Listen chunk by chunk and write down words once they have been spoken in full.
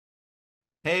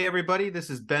Hey, everybody, this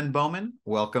is Ben Bowman.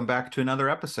 Welcome back to another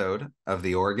episode of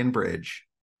The Oregon Bridge.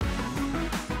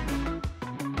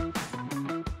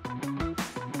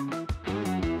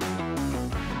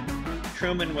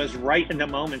 Truman was right in the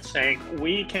moment saying,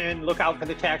 we can look out for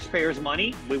the taxpayers'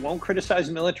 money. We won't criticize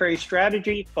military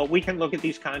strategy, but we can look at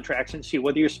these contracts and see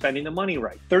whether you're spending the money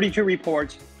right. 32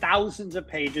 reports, thousands of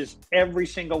pages, every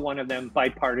single one of them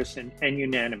bipartisan and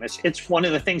unanimous. It's one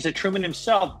of the things that Truman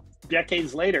himself,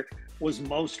 decades later, was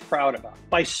most proud about.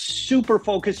 By super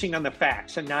focusing on the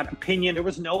facts and not opinion, there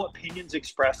was no opinions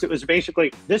expressed. It was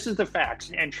basically, this is the facts.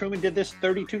 And Truman did this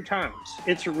 32 times.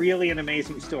 It's really an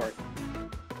amazing story.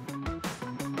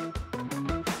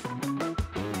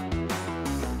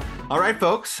 All right,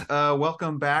 folks,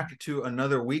 welcome back to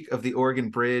another week of the Oregon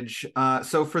Bridge.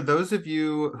 So for those of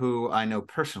you who I know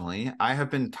personally, I have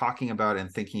been talking about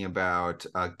and thinking about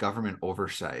government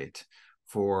oversight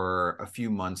for a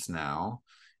few months now.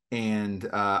 And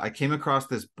I came across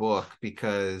this book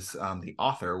because the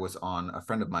author was on a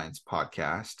friend of mine's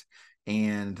podcast.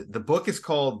 And the book is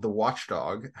called The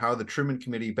Watchdog: How the Truman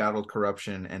Committee Battled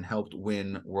Corruption and Helped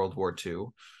Win World War II.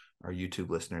 Our YouTube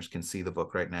listeners can see the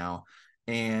book right now.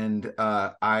 And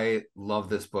I love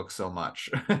this book so much.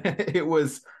 It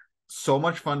was so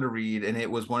much fun to read. And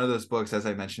it was one of those books, as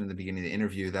I mentioned in the beginning of the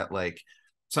interview, that like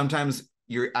sometimes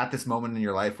you're at this moment in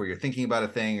your life where you're thinking about a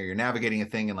thing or you're navigating a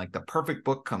thing and like the perfect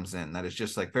book comes in that is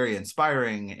just like very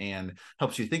inspiring and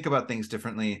helps you think about things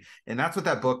differently. And that's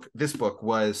what this book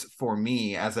was for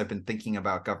me as I've been thinking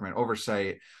about government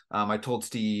oversight. I told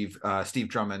Steve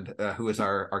Drummond, who is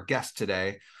our guest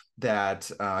today,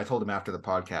 that I told him after the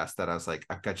podcast that I was like,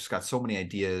 just got so many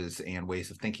ideas and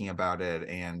ways of thinking about it.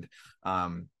 And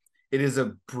it is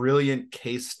a brilliant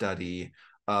case study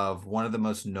of one of the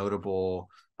most notable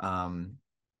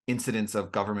incidents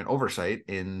of government oversight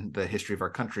in the history of our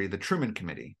country, the Truman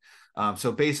Committee.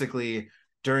 So basically,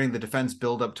 during the defense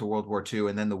buildup to World War II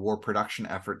and then the war production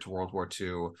effort to World War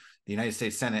II, the United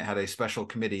States Senate had a special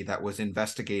committee that was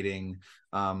investigating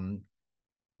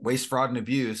waste, fraud, and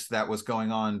abuse that was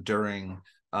going on during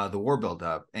the war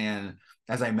buildup. And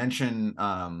as I mentioned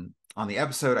on the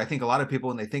episode, I think a lot of people,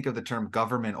 when they think of the term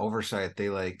government oversight, they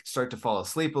like start to fall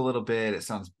asleep a little bit. It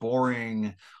sounds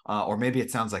boring, or maybe it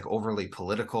sounds like overly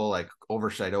political, like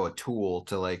oversight, a tool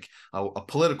to like a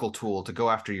political tool to go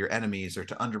after your enemies or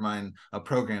to undermine a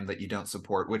program that you don't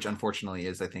support, which unfortunately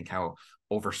is, I think, how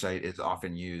oversight is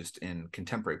often used in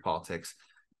contemporary politics.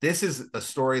 This is a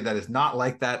story that is not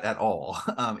like that at all.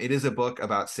 It is a book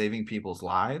about saving people's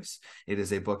lives. It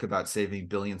is a book about saving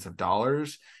billions of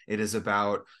dollars. It is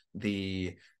about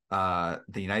the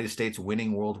United States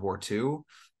winning World War II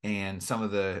and some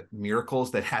of the miracles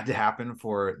that had to happen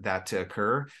for that to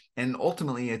occur. And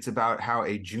ultimately, it's about how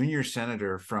a junior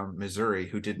senator from Missouri,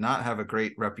 who did not have a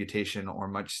great reputation or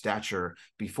much stature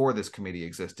before this committee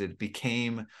existed,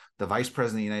 became the vice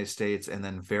president of the United States, and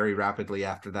then very rapidly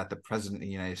after that, the president of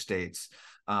the United States.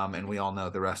 And we all know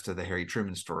the rest of the Harry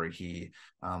Truman story. He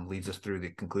leads us through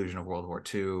the conclusion of World War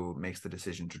II, makes the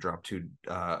decision to drop 2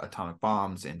 atomic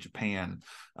bombs in Japan.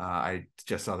 I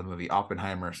just saw the movie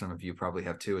Oppenheimer. Some of you probably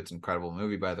have too. It's an incredible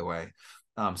movie, by the way.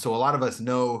 So a lot of us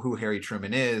know who Harry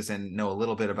Truman is and know a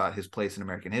little bit about his place in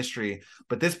American history.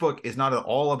 But this book is not at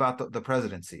all about the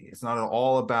presidency. It's not at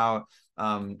all about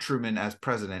Truman as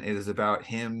president. It is about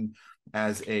him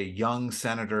as a young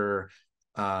senator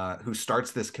who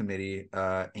starts this committee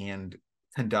and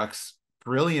conducts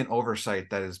brilliant oversight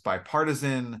that is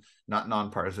bipartisan, not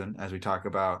nonpartisan, as we talk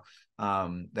about,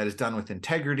 that is done with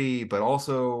integrity, but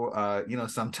also,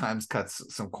 sometimes cuts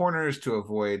some corners to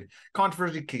avoid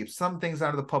controversy, keeps some things out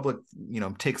of the public,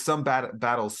 takes some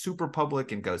battles super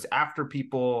public and goes after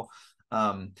people.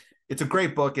 It's a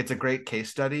great book. It's a great case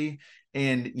study.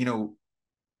 And,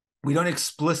 we don't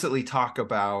explicitly talk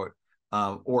about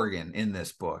Oregon in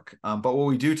this book. But what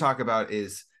we do talk about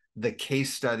is the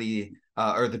case study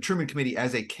or the Truman Committee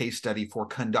as a case study for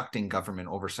conducting government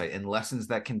oversight and lessons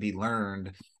that can be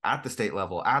learned at the state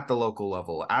level, at the local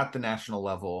level, at the national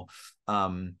level,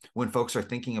 when folks are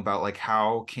thinking about like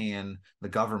how can the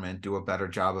government do a better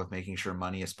job of making sure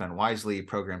money is spent wisely,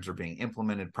 programs are being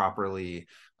implemented properly,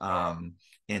 and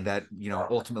that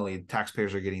ultimately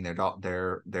taxpayers are getting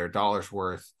their dollars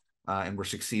worth. And we're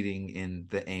succeeding in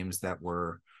the aims that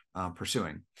we're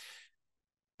pursuing.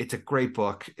 It's a great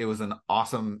book. It was an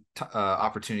awesome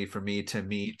opportunity for me to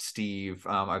meet Steve.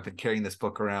 I've been carrying this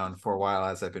book around for a while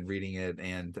as I've been reading it.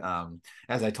 And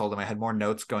as I told him, I had more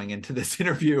notes going into this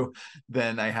interview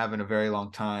than I have in a very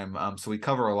long time. So we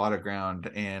cover a lot of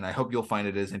ground, and I hope you'll find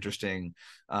it as interesting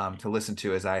to listen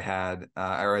to as I had,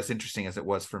 or as interesting as it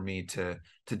was for me to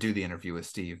to do the interview with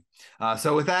Steve.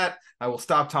 So with that, I will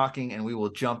stop talking and we will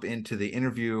jump into the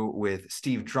interview with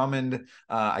Steve Drummond.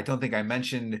 I don't think I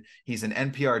mentioned he's an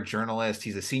NPR journalist.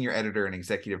 He's a senior editor and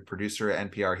executive producer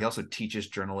at NPR. He also teaches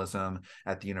journalism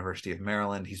at the University of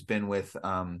Maryland. He's been with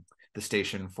the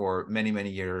station for many, many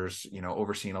years,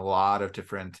 overseeing a lot of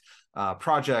different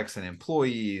projects and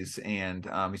employees. And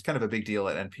he's kind of a big deal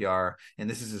at NPR. And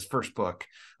this is his first book.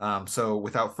 So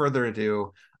without further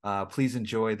ado, please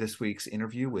enjoy this week's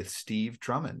interview with Steve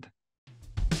Drummond.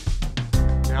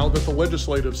 Now that the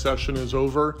legislative session is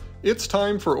over, it's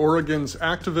time for Oregon's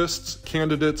activists,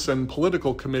 candidates, and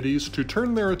political committees to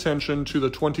turn their attention to the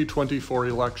 2024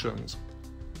 elections.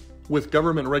 With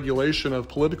government regulation of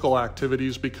political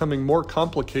activities becoming more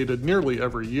complicated nearly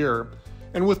every year,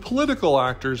 and with political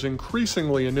actors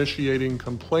increasingly initiating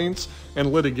complaints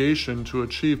and litigation to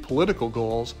achieve political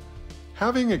goals,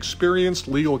 having experienced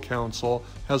legal counsel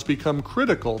has become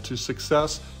critical to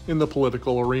success in the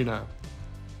political arena.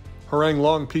 Harang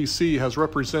Long PC has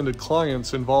represented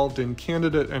clients involved in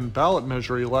candidate and ballot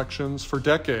measure elections for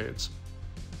decades.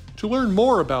 To learn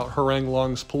more about Harang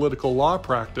Long's political law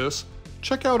practice,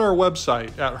 check out our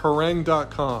website at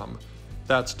harang.com.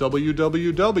 That's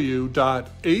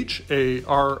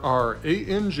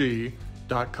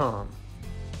www.harrang.com.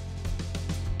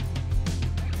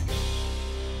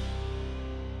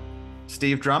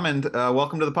 Steve Drummond,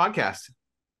 welcome to the podcast.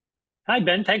 Hi,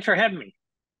 Ben. Thanks for having me.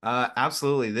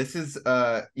 Absolutely. This is,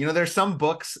 there's some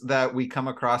books that we come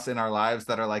across in our lives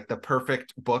that are like the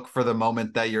perfect book for the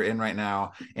moment that you're in right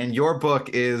now. And your book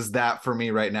is that for me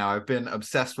right now. I've been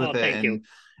obsessed with it. Thank you.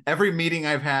 Every meeting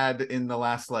I've had in the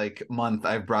last month,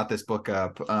 I've brought this book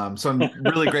up. So I'm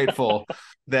really grateful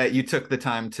that you took the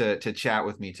time to chat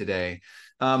with me today.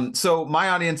 So my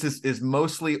audience is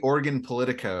mostly Oregon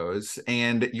politicos,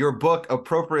 and your book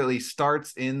appropriately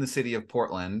starts in the city of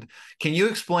Portland. Can you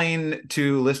explain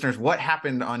to listeners what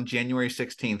happened on January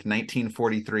 16th,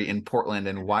 1943 in Portland,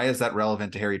 and why is that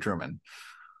relevant to Harry Truman?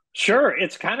 Sure.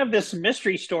 It's kind of this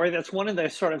mystery story. That's one of the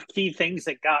sort of key things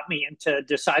that got me into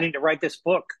deciding to write this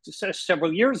book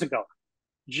several years ago.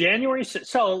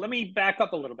 So let me back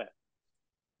up a little bit.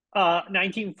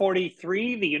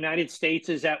 1943, the United States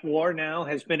is at war now,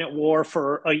 has been at war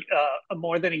for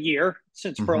more than a year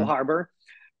since Pearl Harbor.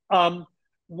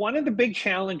 One of the big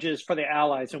challenges for the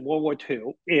Allies in World War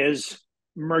II is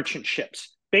merchant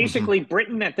ships. Basically,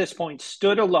 Britain at this point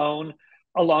stood alone,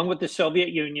 along with the Soviet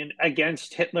Union,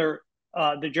 against Hitler.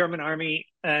 The German army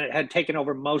had taken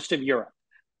over most of Europe.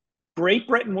 Great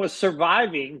Britain was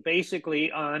surviving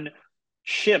basically on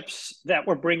ships that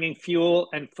were bringing fuel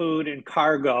and food and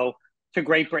cargo to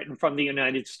Great Britain from the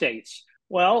United States.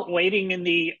 Well, waiting in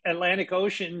the Atlantic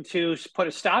Ocean to put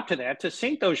a stop to that, to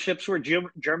sink those ships, were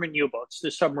German U-boats, the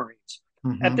submarines.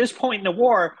 At this point in the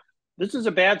war, this is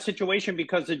a bad situation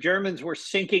because the Germans were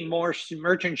sinking more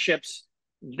merchant ships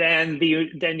than the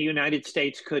United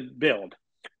States could build.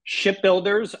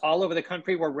 Shipbuilders all over the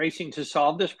country were racing to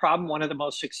solve this problem. One of the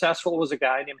most successful was a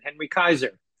guy named Henry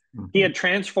Kaiser. He had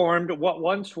transformed what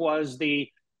once was the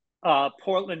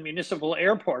Portland Municipal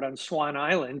Airport on Swan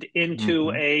Island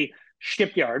into a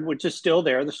shipyard, which is still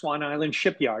there, the Swan Island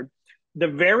Shipyard. The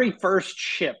very first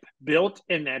ship built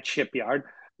in that shipyard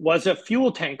was a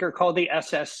fuel tanker called the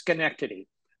SS Schenectady.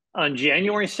 On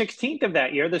January 16th of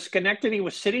that year, the Schenectady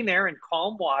was sitting there in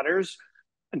calm waters,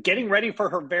 getting ready for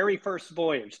her very first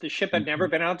voyage. The ship had never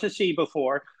been out to sea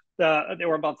before. There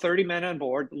were about 30 men on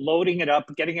board, loading it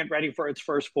up, getting it ready for its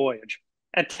first voyage.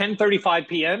 At 10:35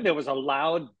 p.m., there was a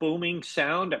loud booming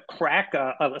sound, a crack,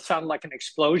 a sound like an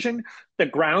explosion. The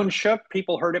ground shook.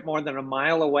 People heard it more than a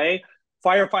mile away.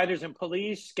 Firefighters and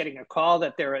police getting a call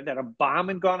that a bomb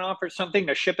had gone off or something.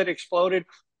 A ship had exploded,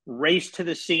 raced to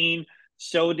the scene.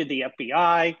 So did the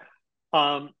FBI.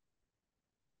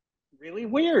 Really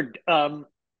weird.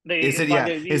 Is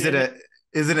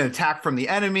it an attack from the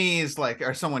enemies?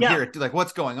 Are someone here?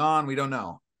 What's going on? We don't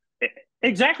know.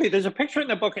 Exactly. There's a picture in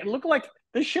the book. It looked like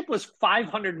this ship was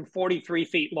 543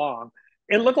 feet long.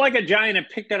 It looked like a giant had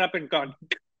picked it up and gone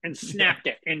and snapped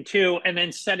it in two and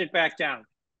then set it back down.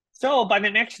 So by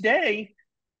the next day,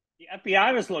 the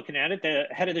FBI was looking at it. The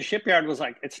head of the shipyard was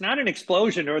like, it's not an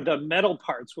explosion or the metal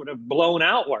parts would have blown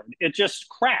outward. It just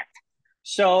cracked.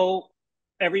 So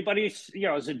everybody's, it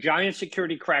was a giant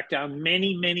security crackdown.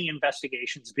 Many, many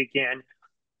investigations began.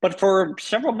 But for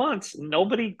several months,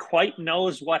 nobody quite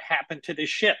knows what happened to this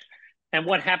ship. And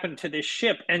what happened to this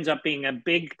ship ends up being a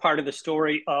big part of the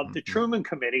story of the Truman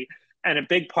Committee and a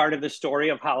big part of the story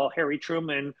of how Harry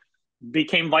Truman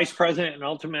became vice president and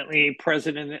ultimately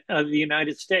president of the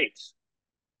United States.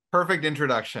 Perfect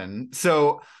introduction.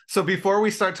 So before we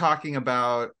start talking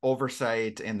about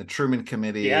oversight and the Truman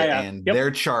Committee Yeah. and Yep.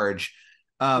 their charge,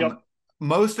 Yep.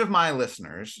 most of my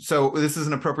listeners, so this is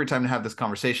an appropriate time to have this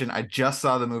conversation. I just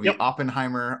saw the movie Yep.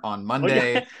 Oppenheimer on Oh,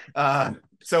 yeah. Monday.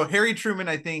 So Harry Truman,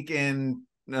 I think in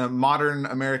modern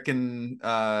American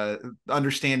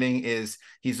understanding, is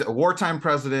he's a wartime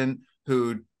president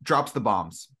who drops the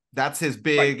bombs. That's his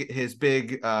Right.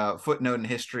 big footnote in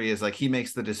history, is like he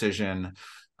makes the decision.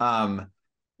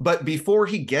 But before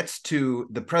he gets to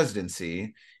the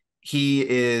presidency, he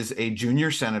is a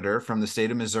junior senator from the state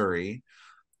of Missouri.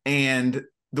 And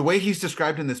the way he's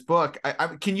described in this book,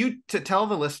 can you tell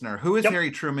the listener who is Yep.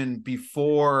 Harry Truman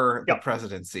before the Yep.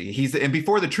 presidency? And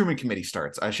before the Truman Committee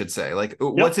starts, I should say. Like,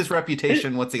 what's Yep. his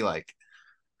reputation? What's he like?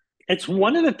 It's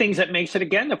one of the things that makes it,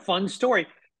 again, a fun story.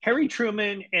 Harry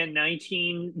Truman in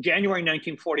January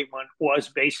 1941 was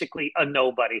basically a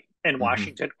nobody in Mm-hmm.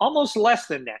 Washington, almost less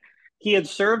than that. He had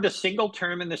served a single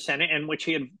term in the Senate in which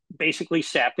he had basically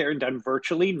sat there and done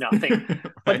virtually nothing.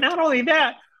 But Right. not only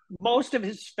that, most of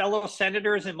his fellow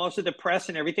senators and most of the press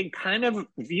and everything kind of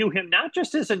view him not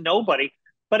just as a nobody,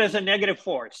 but as a negative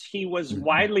force. He was Mm-hmm.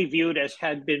 widely viewed as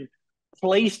had been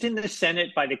placed in the Senate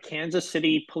by the Kansas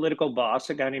City political boss,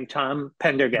 a guy named Tom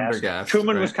Pendergast. Pendergast,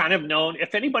 Truman was right? kind of known.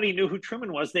 If anybody knew who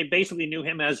Truman was, they basically knew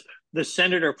him as the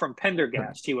senator from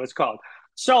Pendergast, he was called.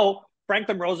 So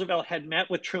Franklin Roosevelt had met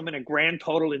with Truman a grand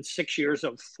total in 6 years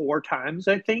of 4 times,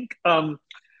 I think.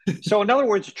 So in other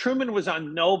words, Truman was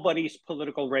on nobody's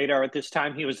political radar at this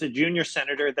time. He was the junior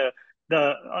senator.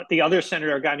 The other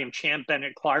senator, a guy named Champ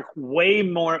Bennett Clark, way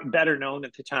more better known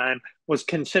at the time, was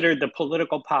considered the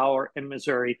political power in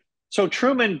Missouri. So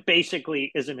Truman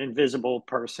basically is an invisible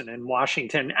person in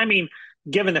Washington. I mean,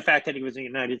 given the fact that he was a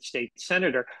United States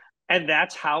senator, and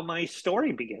that's how my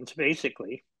story begins,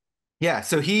 basically. Yeah,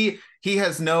 so he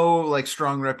has no like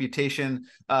strong reputation.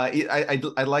 I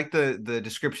like the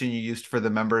description you used for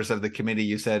the members of the committee.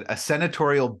 You said a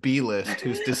senatorial B list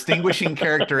whose distinguishing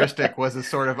characteristic was a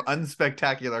sort of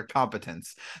unspectacular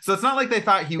competence. So it's not like they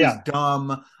thought he was Yeah. dumb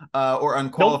or Nope.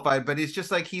 unqualified, but he's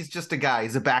just a guy.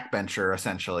 He's a backbencher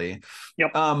essentially.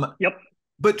 Yep. Um, Yep.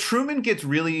 but Truman gets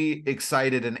really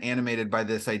excited and animated by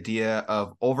this idea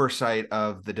of oversight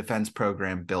of the defense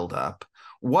program buildup.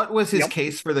 What was his Yep.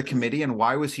 case for the committee, and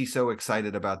why was he so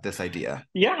excited about this idea?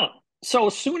 Yeah. So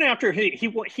soon after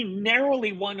he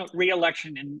narrowly won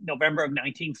re-election in November of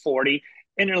 1940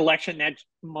 in an election that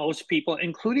most people,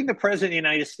 including the president of the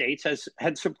United States,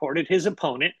 had supported his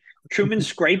opponent. Truman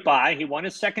scraped by. He won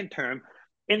his second term.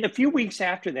 In the few weeks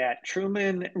after that,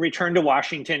 Truman returned to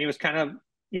Washington. He was kind of,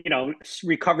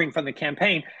 recovering from the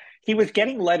campaign. He was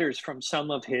getting letters from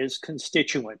some of his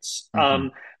constituents. Mm-hmm.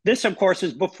 This, of course,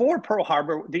 is before Pearl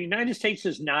Harbor. The United States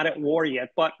is not at war yet,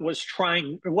 but was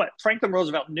trying. What Franklin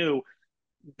Roosevelt knew,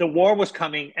 the war was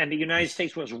coming, and the United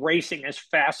States was racing as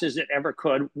fast as it ever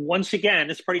could. Once again,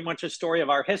 it's pretty much a story of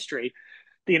our history.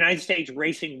 The United States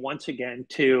racing once again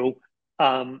to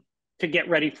get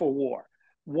ready for war.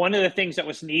 One of the things that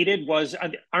was needed was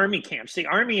army camps. The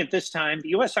Army at this time, the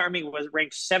U.S. Army was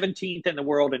ranked 17th in the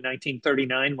world in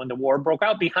 1939 when the war broke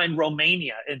out, behind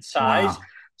Romania in size. Wow.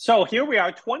 So here we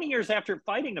are 20 years after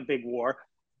fighting a big war,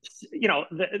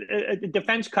 the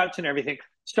defense cuts and everything.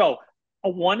 So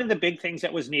one of the big things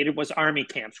that was needed was army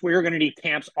camps. We were going to need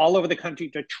camps all over the country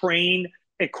to train,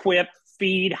 equip,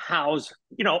 feed, house,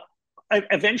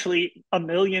 eventually a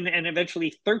million and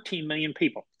eventually 13 million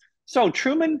people. So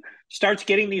Truman starts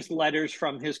getting these letters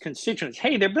from his constituents.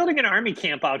 Hey, they're building an army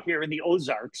camp out here in the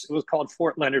Ozarks. It was called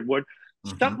Fort Leonard Wood.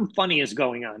 Mm-hmm. Something funny is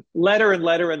going on. Letter and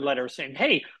letter and letter saying,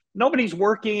 hey, nobody's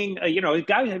working.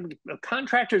 Guys,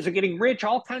 contractors are getting rich.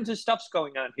 All kinds of stuff's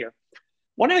going on here.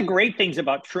 One of the great things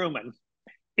about Truman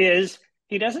is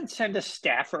he doesn't send a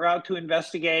staffer out to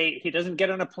investigate. He doesn't get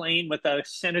on a plane with a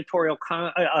senatorial,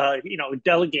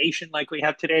 delegation like we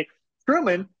have today.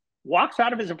 Truman walks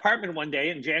out of his apartment one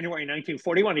day in January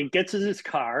 1941. He gets in his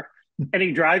car and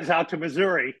he drives out to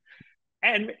Missouri.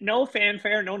 And no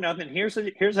fanfare, no nothing. Here's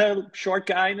a short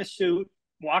guy in a suit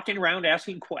walking around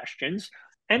asking questions,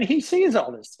 and he sees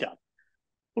all this stuff.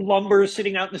 Lumber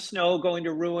sitting out in the snow, going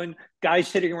to ruin, guys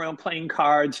sitting around playing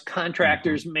cards,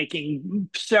 contractors making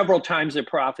several times the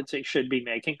profits they should be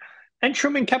making. And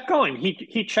Truman kept going.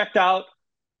 He checked out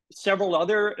several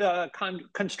other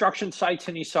construction sites,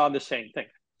 and he saw the same thing.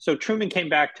 So Truman came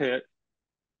back to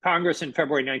Congress in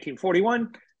February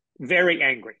 1941, very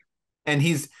angry. And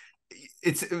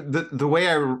it's the way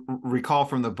I recall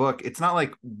from the book, it's not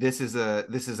like this is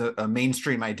a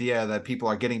mainstream idea that people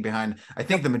are getting behind. I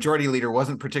think the majority leader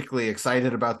wasn't particularly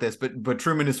excited about this, but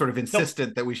Truman is sort of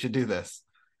insistent that we should do this.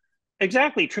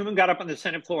 Exactly. Truman got up on the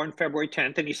Senate floor on February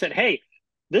 10th and he said, "Hey,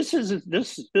 there's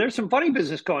some funny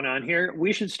business going on here.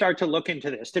 We should start to look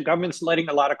into this. The government's letting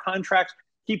a lot of contracts."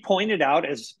 He pointed out,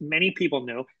 as many people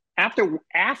knew, after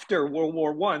World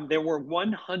War I, there were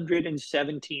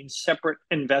 117 separate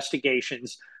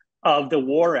investigations of the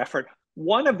war effort.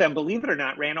 One of them, believe it or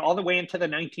not, ran all the way into the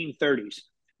 1930s.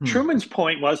 Hmm. Truman's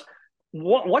point was,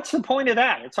 what's the point of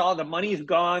that? It's all the money's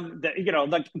gone.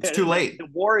 It's too late. The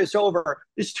war is over.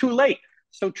 It's too late.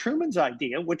 So Truman's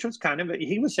idea, which was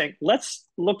he was saying, let's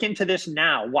look into this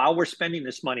now while we're spending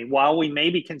this money, while we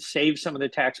maybe can save some of the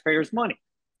taxpayers' money.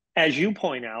 As you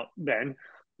point out, Ben,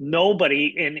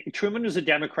 Truman was a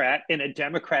Democrat in a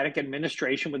Democratic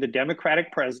administration with a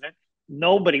Democratic president.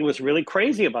 Nobody was really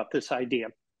crazy about this idea.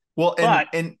 Well, Go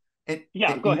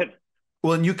ahead.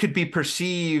 Well, and you could be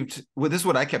perceived. Well, this is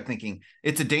what I kept thinking.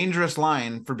 It's a dangerous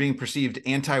line for being perceived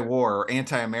anti-war or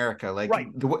anti-America. Like right.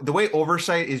 the way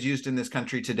oversight is used in this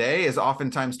country today is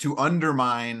oftentimes to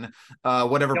undermine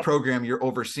whatever program you're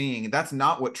overseeing. That's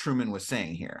not what Truman was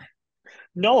saying here.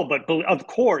 No, but of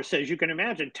course, as you can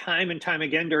imagine, time and time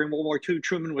again during World War II,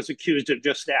 Truman was accused of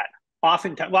just that.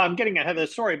 Oftentimes, well, I'm getting ahead of the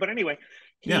story, but anyway,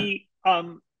 he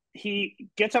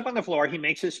gets up on the floor, he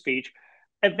makes his speech.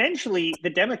 Eventually, the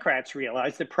Democrats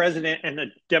realized, the president and the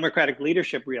Democratic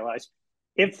leadership realized,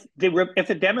 if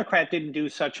the Democrat didn't do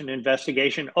such an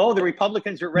investigation, the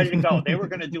Republicans are ready to go. They were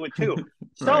going to do it too.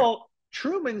 So right.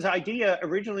 Truman's idea,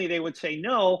 originally they would say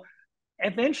no.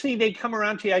 Eventually, they'd come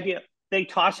around to the idea. They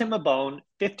toss him a bone,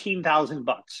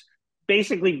 $15,000,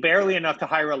 basically barely enough to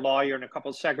hire a lawyer and a couple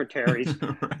of secretaries.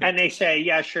 Right. And they say,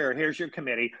 yeah, sure, here's your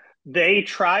committee. They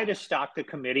try to stock the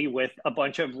committee with a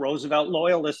bunch of Roosevelt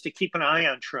loyalists to keep an eye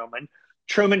on Truman.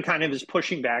 Truman kind of is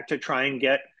pushing back to try and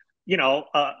get,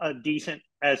 a decent,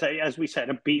 as we said,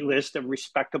 a B list of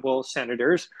respectable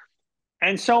senators.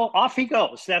 And so off he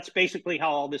goes. That's basically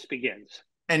how all this begins.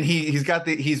 And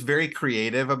he's very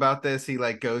creative about this. He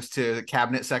goes to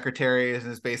cabinet secretaries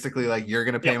and is basically like, you're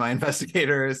going to pay my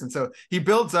investigators. And so he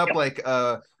builds up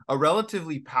a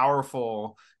relatively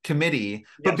powerful committee.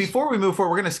 But before we move forward,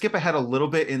 we're going to skip ahead a little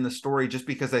bit in the story just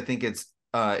because I think it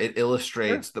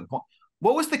illustrates the point.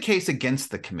 What was the case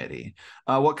against the committee?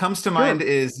 What comes to mind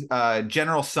is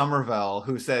General Somerville,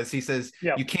 who says,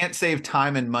 you can't save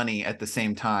time and money at the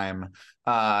same time.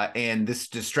 And this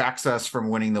distracts us from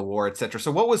winning the war, etc.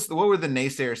 So what were the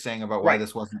naysayers saying about why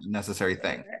this wasn't a necessary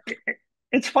thing?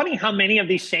 It's funny how many of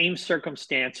these same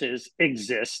circumstances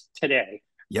exist today.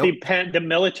 Yep. The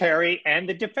military and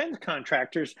the defense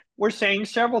contractors were saying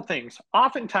several things.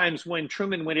 Oftentimes when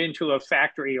Truman went into a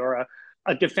factory or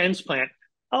a defense plant,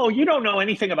 you don't know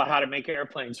anything about how to make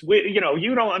airplanes. You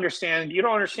don't understand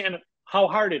how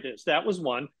hard it is. That was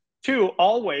one. Two,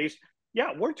 always,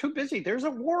 we're too busy. There's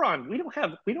a war on. We don't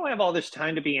have all this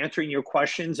time to be answering your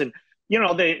questions. And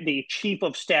the chief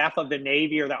of staff of the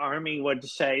Navy or the Army would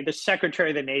say, the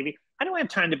Secretary of the Navy, I don't have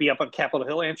time to be up on Capitol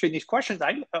Hill answering these questions.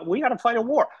 We got to fight a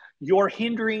war. You're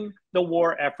hindering the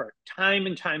war effort. Time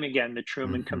and time again, the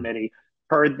Truman Committee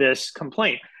heard this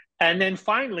complaint. And then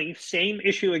finally, same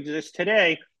issue exists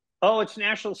today. It's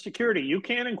national security. You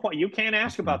can't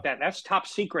ask about that. That's top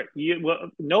secret.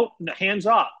 Nope, hands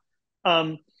off.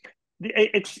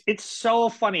 It's so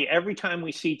funny. Every time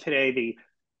we see today the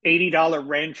 $80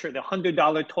 wrench or the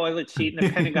 $100 toilet seat in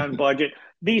the Pentagon budget,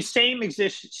 these same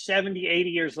exist 70, 80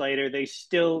 years later. They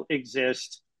still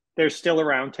exist. They're still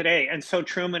around today. And so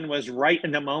Truman was right in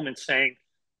the moment saying,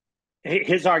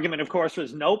 his argument, of course,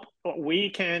 was, nope,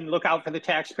 we can look out for the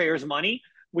taxpayers' money.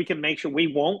 We can make sure we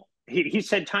won't. He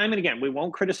said time and again, we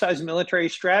won't criticize military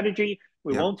strategy.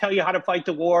 We won't tell you how to fight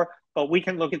the war, but we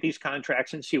can look at these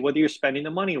contracts and see whether you're spending the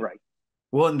money right.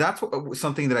 Well, and that's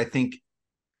something that I think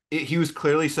he was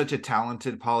clearly such a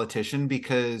talented politician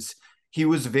because he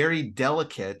was very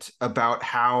delicate about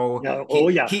how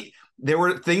there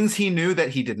were things he knew that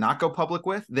he did not go public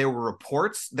with. There were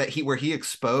reports where he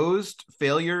exposed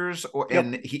failures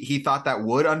and he thought that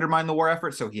would undermine the war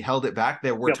effort. So he held it back.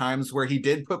 There were times where he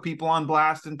did put people on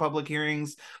blast in public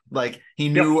hearings. Like he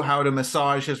knew how to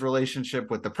massage his relationship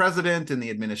with the president and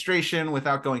the administration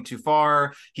without going too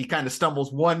far. He kind of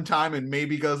stumbles one time and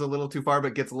maybe goes a little too far,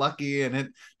 but gets lucky and it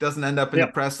doesn't end up in the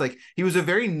press. Like he was a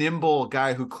very nimble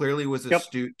guy who clearly was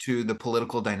astute to the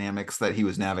political dynamics that he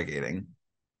was navigating.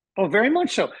 Oh, very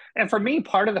much so. And for me,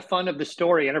 part of the fun of the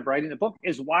story and of writing the book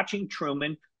is watching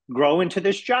Truman grow into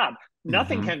this job.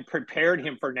 Nothing had prepared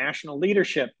him for national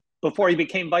leadership before he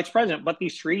became vice president, but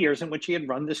these 3 years in which he had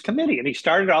run this committee. And he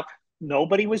started off,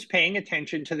 nobody was paying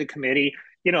attention to the committee.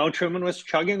 Truman was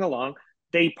chugging along.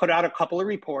 They put out a couple of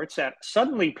reports that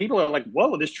suddenly people are like,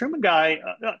 whoa, this Truman guy,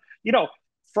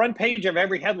 front page of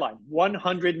every headline,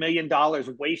 $100 million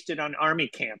wasted on army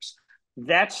camps.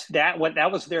 That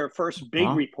was their first big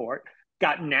report,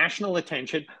 got national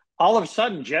attention. All of a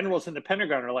sudden, generals in the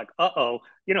Pentagon are like, uh-oh,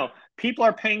 people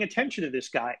are paying attention to this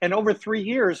guy. And over 3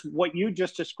 years, what you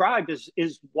just described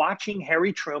is watching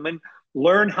Harry Truman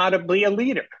learn how to be a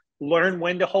leader, learn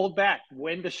when to hold back,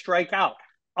 when to strike out.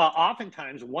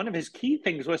 Oftentimes, one of his key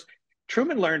things was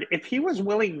Truman learned if he was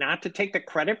willing not to take the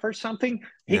credit for something,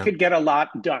 he could get a lot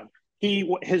done.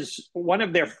 One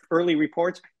of their early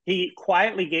reports, he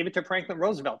quietly gave it to Franklin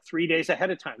Roosevelt 3 days ahead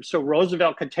of time. So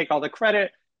Roosevelt could take all the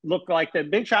credit, look like the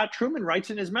big shot. Truman writes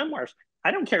in his memoirs,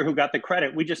 I don't care who got the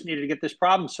credit. We just needed to get this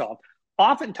problem solved.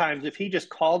 Oftentimes, if he just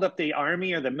called up the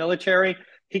army or the military,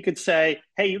 he could say,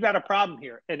 hey, you got a problem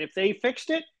here. And if they fixed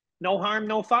it, no harm,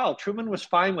 no foul. Truman was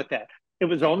fine with that. It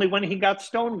was only when he got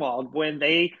stonewalled, when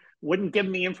they wouldn't give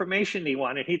him the information he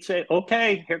wanted, he'd say,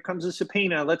 okay, here comes a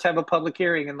subpoena. Let's have a public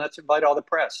hearing and let's invite all the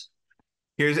press.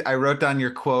 I wrote down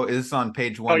your quote. Is on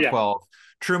page 112. Oh, yeah.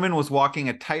 Truman was walking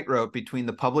a tightrope between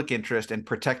the public interest and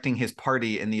protecting his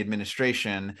party in the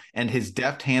administration, and his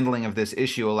deft handling of this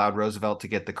issue allowed Roosevelt to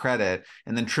get the credit.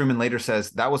 And then Truman later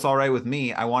says, that was all right with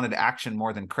me. I wanted action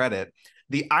more than credit.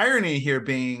 The irony here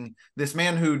being this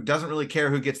man who doesn't really care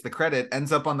who gets the credit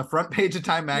ends up on the front page of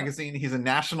Time magazine. He's a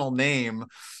national name.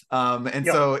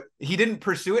 So he didn't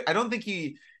pursue it. I don't think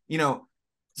he,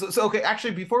 So okay,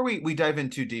 actually, before we dive in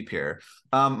too deep here,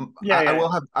 I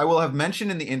will have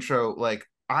mentioned in the intro, like,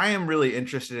 I am really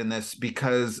interested in this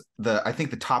because I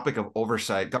think the topic of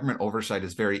oversight, government oversight,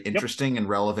 is very interesting and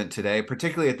relevant today,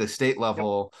 particularly at the state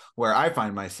level where I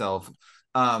find myself.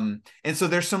 And so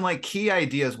there's some like key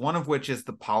ideas, one of which is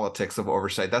the politics of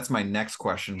oversight. That's my next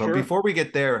question. But before we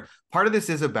get there, part of this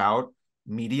is about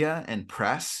media and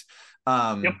press.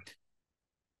 I've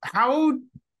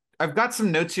got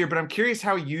some notes here, but I'm curious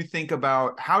how you think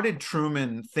about, how did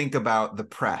Truman think about the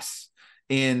press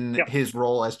in his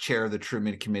role as chair of the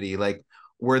Truman Committee? Like,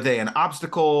 were they an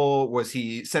obstacle? Was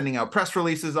he sending out press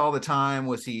releases all the time?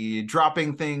 Was he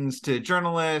dropping things to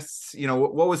journalists?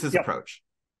 What was his approach?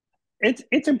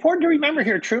 It's important to remember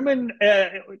here, Truman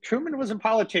was a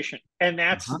politician, and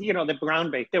that's, the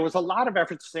ground base. There was a lot of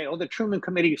efforts to say, the Truman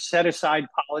Committee set aside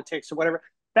politics or whatever.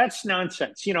 That's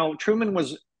nonsense. Truman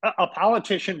was a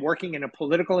politician working in a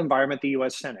political environment, the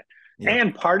U.S. Senate.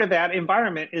 And part of that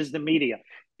environment is the media.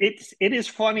 It is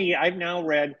funny. I've now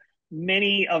read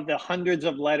many of the hundreds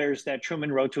of letters that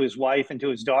Truman wrote to his wife and to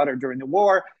his daughter during the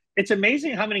war. It's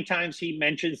amazing how many times he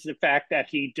mentions the fact that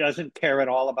he doesn't care at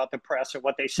all about the press or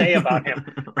what they say about him.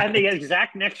 And the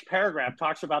exact next paragraph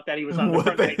talks about that he was on the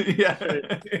front page.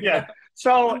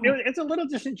 So it's a little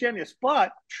disingenuous,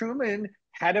 but Truman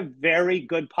had a very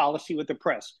good policy with the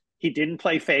press. He didn't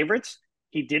play favorites.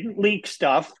 He didn't leak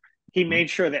stuff. He made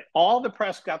sure that all the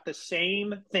press got the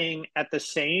same thing at the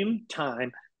same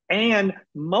time. And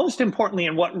most importantly,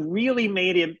 and what really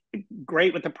made him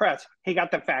great with the press, he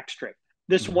got the facts straight.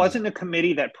 This wasn't a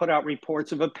committee that put out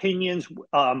reports of opinions.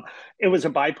 It was a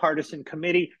bipartisan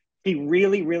committee. He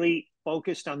really, really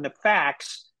focused on the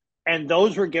facts, and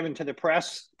those were given to the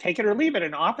press, take it or leave it.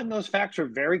 And often those facts are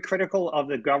very critical of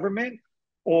the government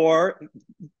or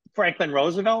Franklin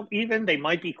Roosevelt even. They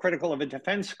might be critical of a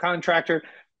defense contractor.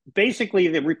 Basically,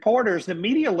 the reporters, the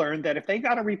media learned that if they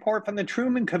got a report from the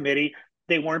Truman Committee,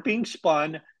 they weren't being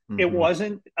spun. It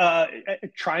wasn't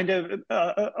trying to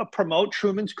promote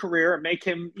Truman's career or make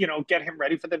him, get him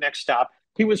ready for the next stop.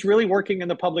 He was really working in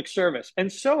the public service. And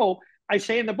so I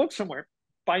say in the book somewhere,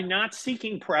 by not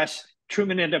seeking press,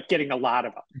 Truman ended up getting a lot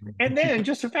of them. And then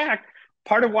just a fact,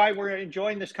 part of why we're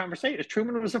enjoying this conversation is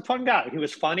Truman was a fun guy. He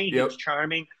was funny. He was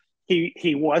charming.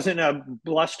 He wasn't a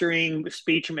blustering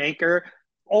speech maker.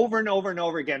 Over and over and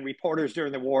over again, reporters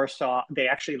during the war they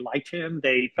actually liked him.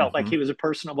 They felt like he was a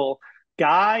personable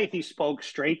guy. He spoke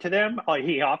straight to them.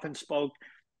 He often spoke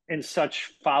in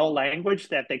such foul language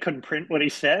that they couldn't print what he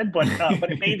said, but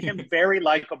it made him very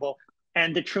likable.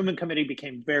 And the Truman Committee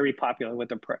became very popular with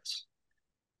the press.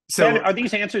 So Ben, are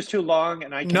these answers too long?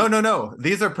 And No.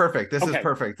 These are perfect. This is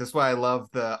perfect. This is why I love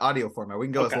the audio format. We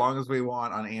can go as long as we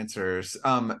want on answers.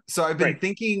 So I've been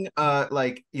thinking, I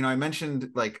mentioned,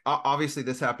 obviously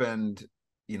this happened,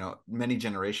 many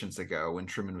generations ago when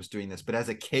Truman was doing this, but as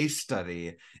a case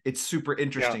study, it's super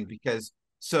interesting because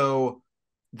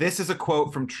this is a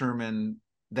quote from Truman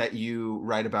that you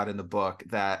write about in the book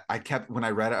that I kept, when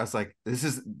I read it, I was like, this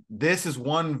is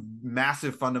one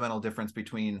massive fundamental difference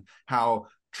between how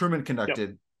Truman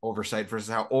conducted oversight versus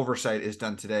how oversight is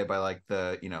done today by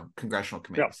the congressional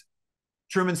committees.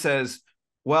 Truman says,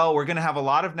 well, we're going to have a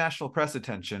lot of national press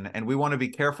attention, and we want to be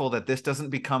careful that this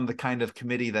doesn't become the kind of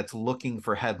committee that's looking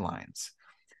for headlines.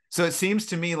 So it seems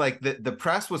to me like the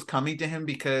press was coming to him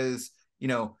because,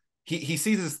 he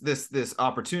sees this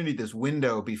opportunity, this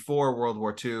window before World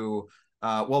War II.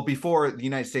 Before the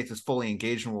United States is fully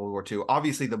engaged in World War II.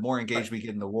 Obviously, the more engaged we get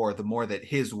in the war, the more that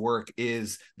his work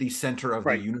is the center of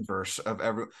the universe of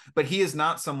every. But he is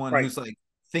not someone who's like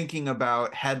thinking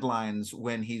about headlines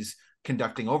when he's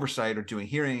conducting oversight or doing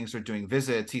hearings or doing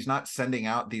visits. He's not sending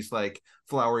out these like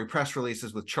flowery press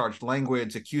releases with charged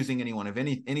language, accusing anyone of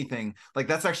anything. Like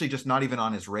that's actually just not even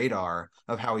on his radar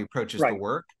of how he approaches the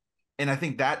work. And I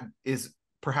think that is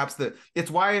perhaps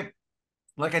it's why,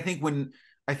 like, I think when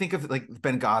I think of like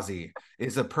Benghazi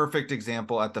is a perfect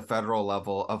example at the federal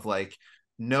level of like,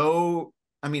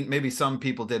 maybe some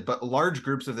people did, but large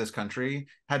groups of this country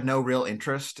had no real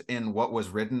interest in what was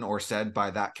written or said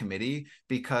by that committee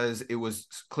because it was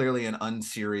clearly an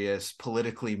unserious,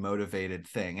 politically motivated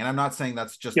thing. And I'm not saying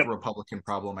that's just a Republican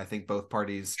problem. I think both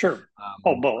parties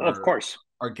of course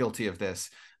are guilty of this.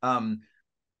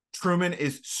 Truman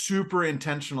is super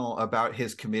intentional about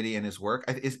his committee and his work.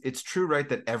 It's true, right,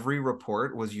 that every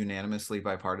report was unanimously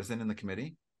bipartisan in the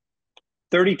committee?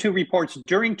 32 reports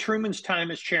during Truman's time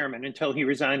as chairman until he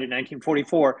resigned in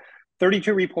 1944.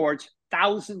 32 reports,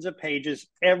 thousands of pages,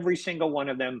 every single one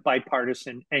of them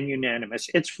bipartisan and unanimous.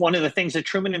 It's one of the things that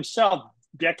Truman himself,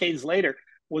 decades later,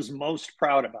 was most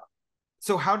proud about.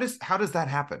 So how does that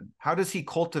happen? How does he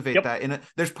cultivate that?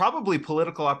 There's probably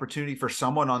political opportunity for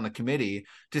someone on the committee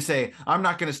to say, I'm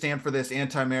not going to stand for this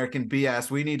anti-American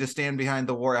BS. We need to stand behind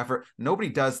the war effort. Nobody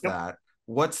does that.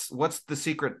 What's the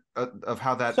secret of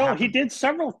how that happened? He did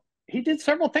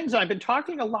several things. I've been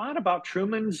talking a lot about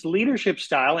Truman's leadership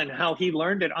style and how he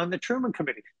learned it on the Truman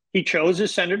Committee. He chose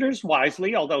his senators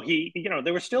wisely, although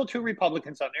there were still 2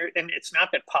 Republicans on there, and it's not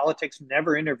that politics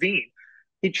never intervened.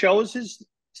 He chose his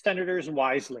senators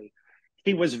wisely.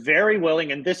 He was very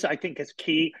willing, and this I think is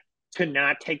key, to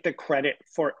not take the credit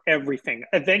for everything.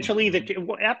 Eventually,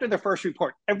 after the first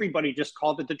report, everybody just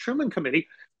called it the Truman Committee,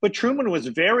 but Truman was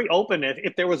very open.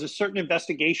 If there was a certain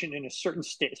investigation in a certain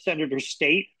senator's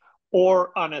state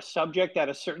or on a subject at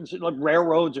a certain, like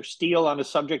railroads or steel on a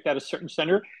subject at a certain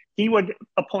senator, he would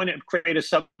create a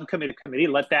subcommittee,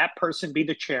 let that person be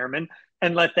the chairman,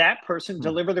 and let that person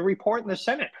deliver the report in the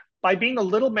Senate. By being a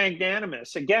little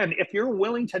magnanimous, again, if you're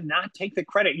willing to not take the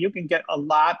credit, you can get a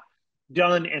lot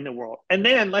done in the world. And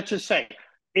then let's just say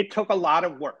it took a lot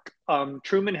of work.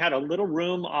 Truman had a little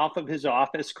room off of his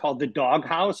office called the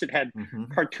doghouse. It had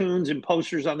cartoons and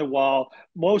posters on the wall.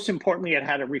 Most importantly, it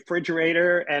had a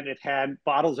refrigerator and it had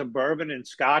bottles of bourbon and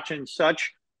scotch and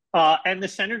such. And the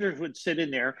senators would sit in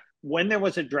there. When there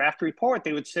was a draft report,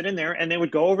 they would sit in there and they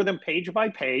would go over them page by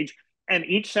page. And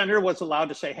each senator was allowed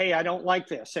to say, hey, I don't like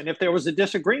this. And if there was a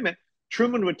disagreement,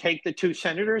 Truman would take the 2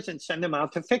 senators and send them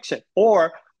out to fix it.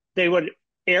 Or they would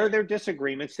air their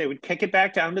disagreements. They would kick it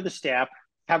back down to the staff,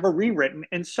 have a rewritten.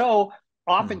 And so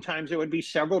oftentimes there would be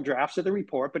several drafts of the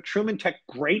report, but Truman took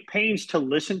great pains to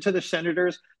listen to the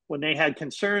senators when they had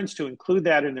concerns, to include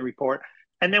that in the report.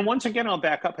 And then once again, I'll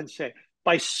back up and say,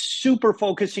 by super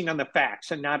focusing on the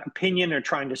facts and not opinion or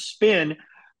trying to spin,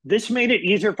 this made it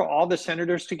easier for all the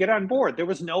senators to get on board. There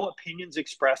was no opinions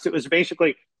expressed. It was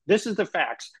basically, this is the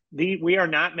facts. We are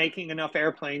not making enough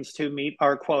airplanes to meet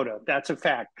our quota. That's a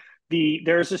fact.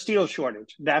 There's a steel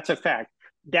shortage. That's a fact.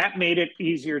 That made it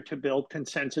easier to build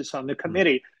consensus on the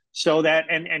committee. So that,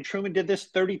 and Truman did this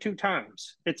 32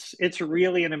 times. It's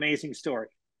really an amazing story.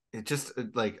 It's just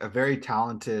like a very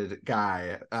talented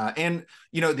guy. And,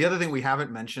 the other thing we haven't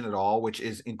mentioned at all, which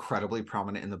is incredibly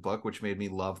prominent in the book, which made me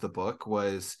love the book,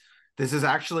 was this is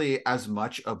actually as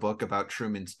much a book about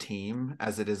Truman's team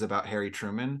as it is about Harry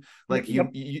Truman. Like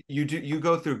you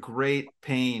go through great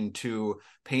pain to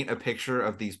paint a picture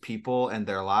of these people and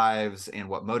their lives and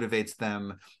what motivates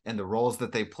them and the roles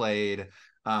that they played.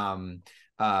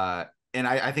 And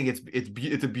I think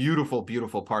it's a beautiful,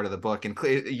 beautiful part of the book. And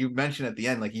you mentioned at the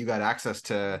end, like you got access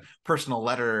to personal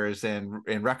letters and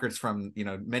records from,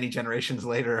 many generations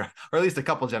later, or at least a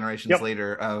couple generations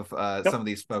later of some of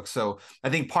these folks. So I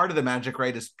think part of the magic,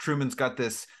 right, is Truman's got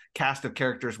this cast of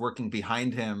characters working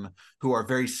behind him who are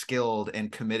very skilled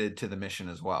and committed to the mission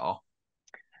as well.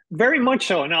 Very much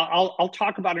so. And I'll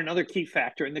talk about another key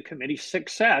factor in the committee's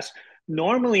success.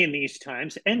 Normally in these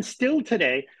times, and still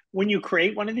today, when you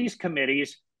create one of these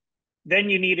committees, then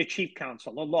you need a chief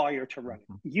counsel, a lawyer to run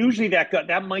it. Usually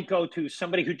that might go to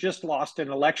somebody who just lost an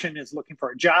election, is looking for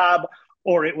a job,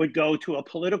 or it would go to a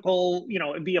political,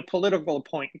 it'd be a political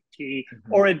appointee,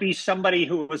 or it'd be somebody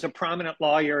who was a prominent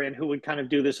lawyer and who would kind of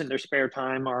do this in their spare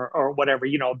time or whatever,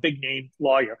 a big name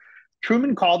lawyer.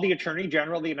 Truman called the Attorney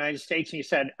General of the United States and he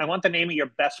said, I want the name of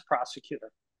your best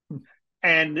prosecutor.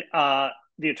 And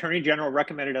the Attorney General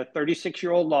recommended a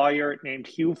 36-year-old lawyer named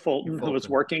Hugh Fulton, who was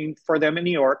Fulton. working for them in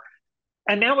New York.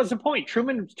 And that was the point.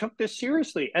 Truman took this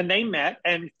seriously, and they met,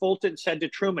 and Fulton said to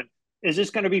Truman, is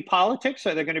this going to be politics?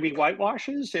 Are there going to be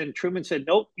whitewashes? And Truman said,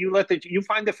 nope, you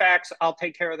find the facts, I'll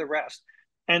take care of the rest.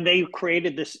 And they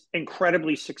created this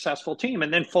incredibly successful team.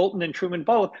 And then Fulton and Truman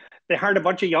both, they hired a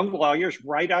bunch of young lawyers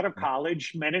right out of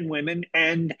college, men and women,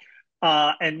 and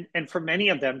for many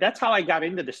of them, that's how I got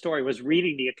into the story, was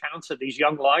reading the accounts of these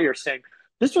young lawyers saying,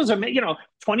 this was,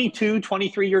 22,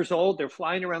 23 years old. They're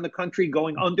flying around the country,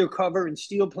 going undercover in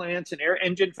steel plants and air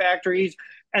engine factories,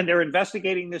 and they're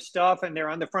investigating this stuff, and they're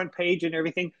on the front page and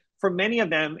everything. For many of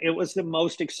them, it was the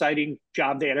most exciting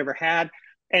job they had ever had.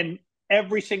 And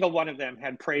every single one of them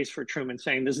had praise for Truman,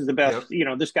 saying, this is the best,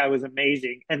 this guy was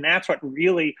amazing. And that's what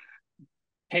really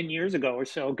 10 years ago or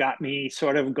so got me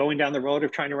sort of going down the road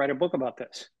of trying to write a book about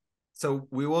this. So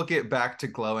we will get back to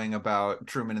glowing about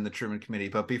Truman and the Truman Committee,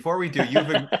 but before we do,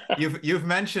 you've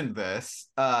mentioned this.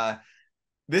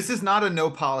 This is not a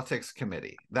no politics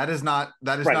committee. That is not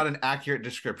not an accurate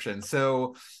description.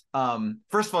 So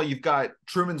first of all, you've got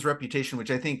Truman's reputation, which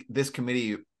I think this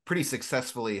committee pretty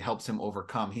successfully helps him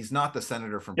overcome. He's not the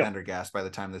senator from Pendergast by the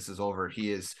time this is over.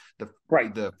 He is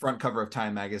the front cover of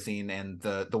Time magazine and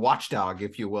the watchdog,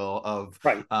 if you will, of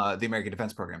the American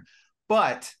Defense Program.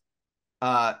 But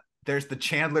there's the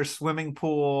Chandler swimming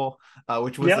pool,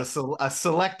 which was a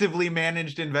selectively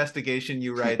managed investigation,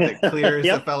 you write, that clears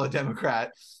a fellow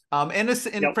Democrat.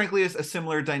 And frankly, is a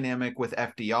similar dynamic with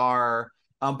FDR.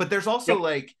 But there's also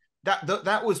like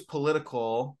that was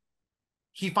political.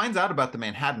 He finds out about the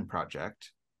Manhattan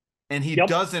Project and he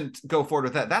doesn't go forward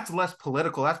with that. That's less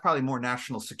political. That's probably more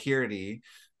national security.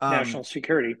 National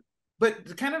security.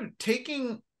 But kind of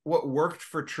taking what worked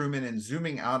for Truman and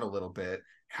zooming out a little bit,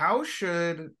 how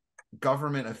should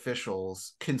government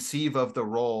officials conceive of the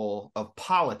role of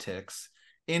politics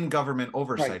in government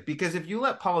oversight? Because if you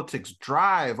let politics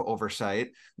drive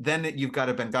oversight, then you've got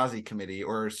a Benghazi committee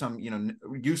or some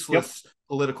useless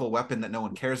political weapon that no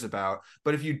one cares about.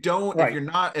 But if you don't, if you're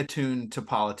not attuned to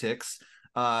politics,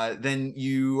 then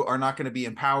you are not going to be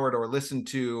empowered or listened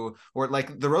to, or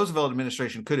like the Roosevelt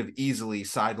administration could have easily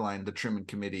sidelined the Truman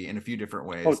Committee in a few different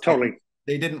ways. Oh, totally. And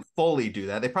they didn't fully do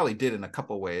that. They probably did in a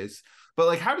couple ways. But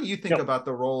like, how do you think about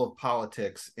the role of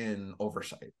politics in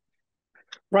oversight?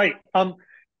 Right.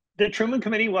 The Truman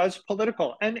Committee was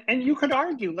political, and you could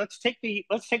argue, let's take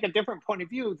a different point of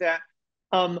view, that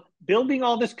building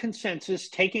all this consensus,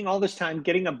 taking all this time,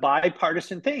 getting a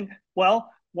bipartisan thing. Well,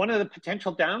 one of the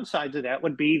potential downsides of that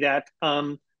would be that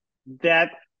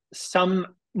that some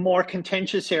more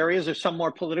contentious areas or some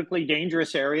more politically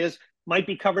dangerous areas might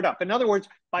be covered up. In other words,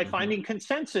 by finding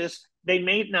consensus, they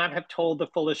may not have told the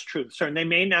fullest truth, or they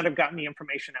may not have gotten the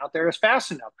information out there as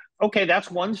fast enough. Okay,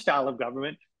 that's one style of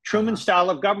government. Truman's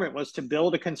style of government was to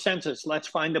build a consensus. Let's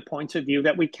find the points of view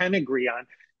that we can agree on.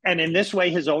 And in this way,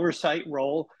 his oversight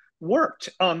role worked.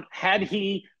 Had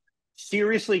he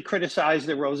seriously criticized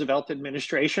the Roosevelt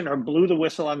administration or blew the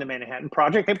whistle on the Manhattan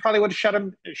Project, they probably would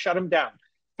have shut him down.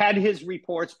 Had his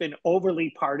reports been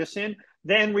overly partisan,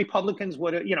 then Republicans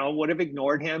would have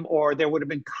ignored him, or there would have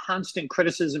been constant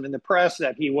criticism in the press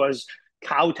that he was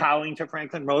kowtowing to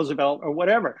Franklin Roosevelt or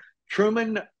whatever.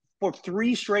 Truman, for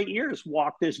 3 straight years,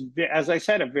 walked this, as I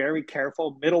said, a very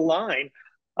careful middle line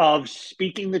of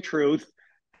speaking the truth.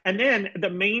 And then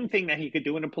the main thing that he could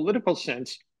do in a political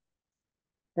sense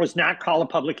was not call a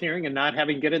public hearing and not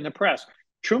having get in the press.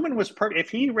 Truman was if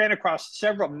he ran across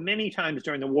many times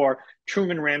during the war,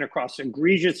 Truman ran across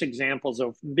egregious examples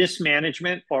of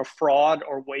mismanagement or fraud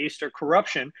or waste or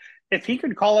corruption. If he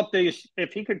could call up the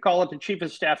chief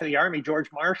of staff of the Army, George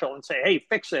Marshall, and say, "Hey,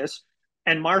 fix this,"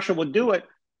 and Marshall would do it,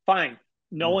 fine.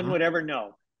 No one would ever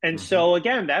know. And so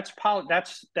again, that's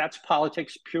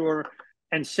politics, pure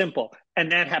and simple.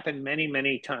 And that happened many,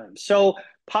 many times. So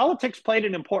politics played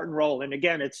an important role. And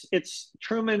again, it's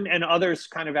Truman and others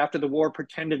kind of after the war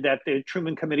pretended that the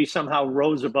Truman Committee somehow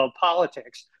rose above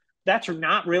politics. That's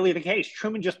not really the case.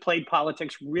 Truman just played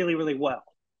politics really, really well.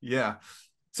 Yeah.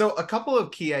 So a couple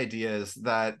of key ideas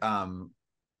that,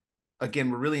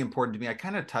 again, were really important to me. I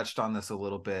kind of touched on this a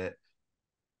little bit.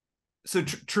 So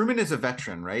Truman is a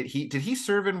veteran, right? Did he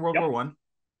serve in World War One?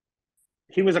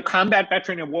 He was a combat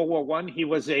veteran in World War One. He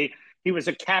was a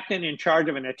captain in charge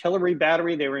of an artillery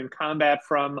battery. They were in combat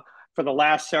for the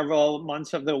last several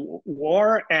months of the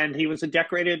war, and he was a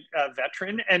decorated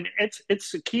veteran. And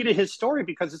it's the key to his story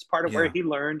because it's part of where he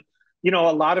learned, a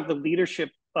lot of the leadership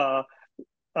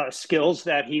skills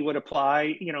that he would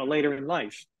apply, later in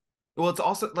life. Well, it's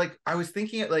also like I was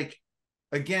thinking it like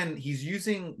again, he's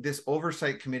using this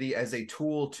oversight committee as a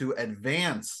tool to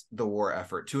advance the war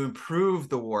effort, to improve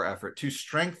the war effort, to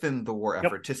strengthen the war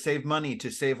effort, to save money, to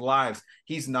save lives.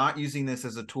 He's not using this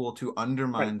as a tool to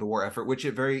undermine the war effort, which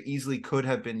it very easily could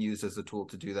have been used as a tool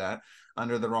to do that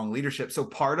under the wrong leadership. So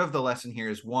part of the lesson here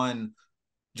is, one,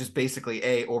 just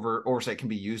basically oversight can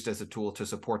be used as a tool to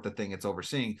support the thing it's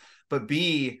overseeing, but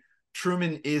B,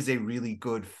 Truman is a really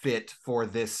good fit for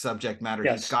this subject matter.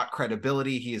 He's got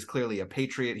credibility. He is clearly a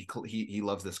patriot. He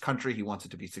loves this country. He wants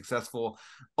it to be successful.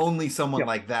 Only someone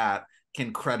like that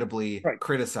can credibly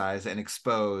criticize and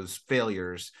expose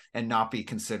failures and not be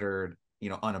considered,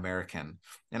 un-American.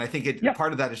 And I think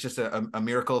part of that is just a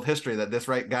miracle of history that this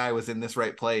right guy was in this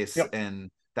right place, and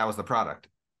that was the product.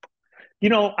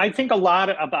 I think a lot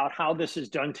about how this is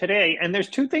done today, and there's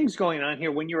two things going on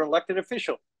here when you're elected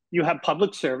official. You have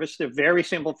public service, the very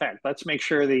simple fact. Let's make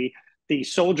sure the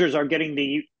soldiers are getting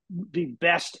the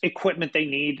best equipment they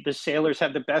need. The sailors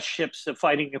have the best ships, the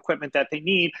fighting equipment that they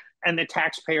need, and the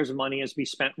taxpayers' money is be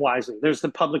spent wisely. There's the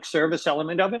public service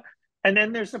element of it. And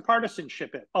then there's the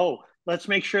partisanship. Let's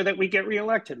make sure that we get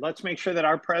reelected. Let's make sure that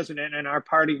our president and our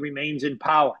party remains in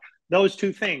power. Those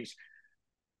two things.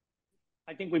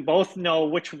 I think we both know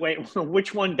which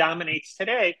one dominates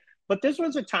today. But this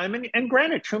was a time, and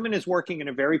granted, Truman is working in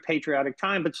a very patriotic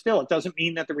time, but still, it doesn't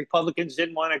mean that the Republicans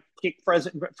didn't want to kick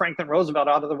President Franklin Roosevelt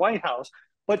out of the White House.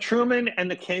 But Truman and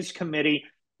the Case Committee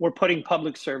were putting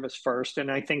public service first,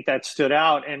 and I think that stood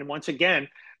out. And once again,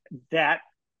 that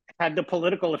had the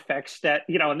political effects that,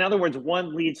 in other words,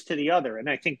 one leads to the other. And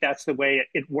I think that's the way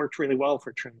it worked really well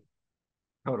for Truman.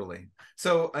 Totally.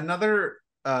 So another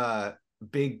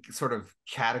big sort of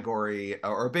category,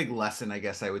 or a big lesson, I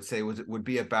guess I would say, would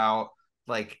be about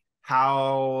like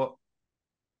how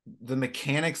the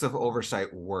mechanics of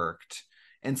oversight worked.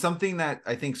 And something that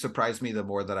I think surprised me the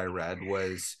more that I read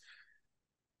was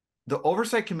the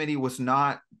oversight committee was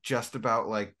not just about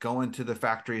like going to the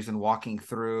factories and walking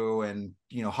through and,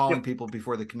 hauling people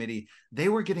before the committee. They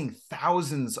were getting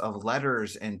thousands of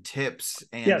letters and tips,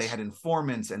 and they had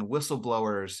informants and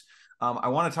whistleblowers. I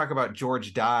want to talk about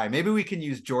George Dye. Maybe we can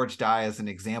use George Dye as an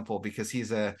example, because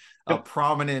he's a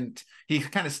prominent, he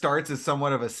kind of starts as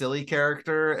somewhat of a silly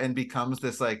character and becomes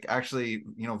this like actually,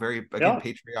 very, again,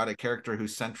 patriotic character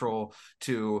who's central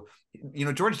to,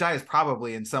 George Dye is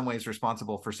probably in some ways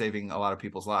responsible for saving a lot of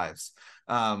people's lives.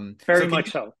 Very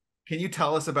much so. Can you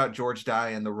tell us about George Dye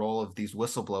and the role of these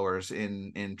whistleblowers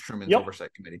in Truman's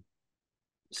oversight committee?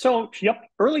 So,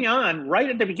 early on, right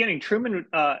at the beginning, Truman,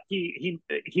 he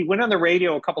went on the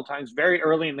radio a couple times very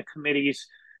early in the committee's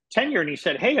tenure, and he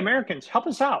said, "Hey, Americans, help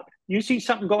us out. You see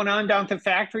something going on down at the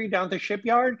factory, down at the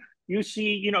shipyard? You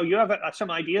see, you have some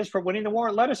ideas for winning the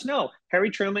war? Let us know." Harry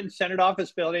Truman, Senate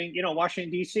Office Building, Washington,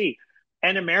 D.C.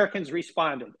 And Americans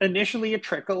responded. Initially, a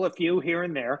trickle, a few here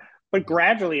and there, but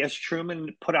gradually, as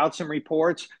Truman put out some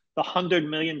reports, the $100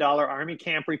 million Army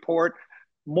camp report,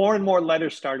 more and more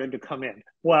letters started to come in.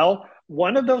 Well,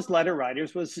 one of those letter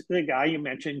writers was the guy you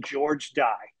mentioned, George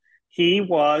Dye. He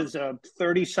was a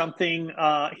 30-something.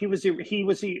 He was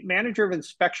the manager of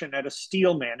inspection at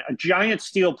a giant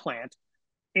steel plant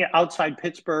outside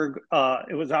Pittsburgh.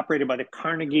 It was operated by the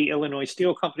Carnegie Illinois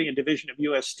Steel Company, a division of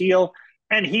U.S. Steel,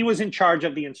 and he was in charge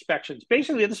of the inspections.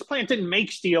 Basically, this plant didn't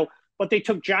make steel, but they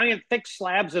took giant, thick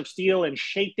slabs of steel and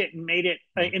shaped it and made it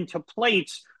into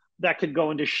plates that could go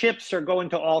into ships or go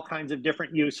into all kinds of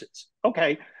different uses.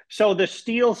 Okay, so the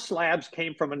steel slabs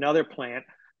came from another plant.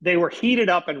 They were heated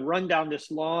up and run down this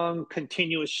long,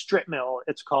 continuous strip mill,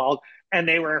 it's called, and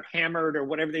they were hammered or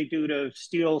whatever they do to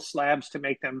steel slabs to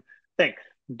make them think.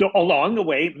 Along the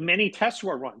way, many tests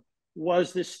were run.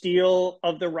 Was the steel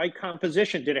of the right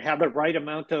composition? Did it have the right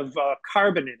amount of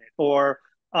carbon in it, or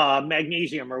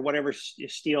magnesium, or whatever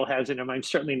steel has in it? I'm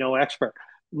certainly no expert.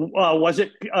 Was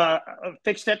it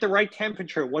fixed at the right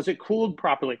temperature? Was it cooled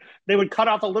properly? They would cut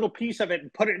off a little piece of it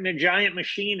and put it in a giant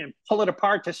machine and pull it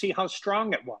apart to see how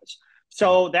strong it was.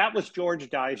 So that was George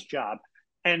Dye's job.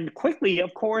 And quickly,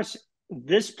 of course,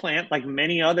 this plant, like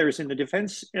many others in the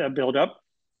defense buildup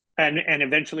and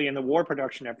eventually in the war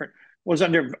production effort, was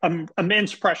under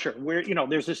immense pressure where,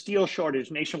 there's a steel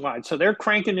shortage nationwide. So they're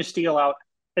cranking the steel out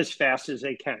as fast as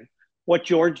they can. What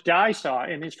George Dye saw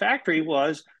in his factory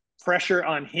was pressure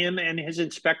on him and his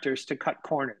inspectors to cut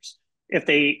corners. If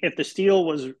the steel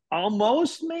was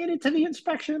almost made it to the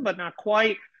inspection, but not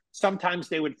quite, sometimes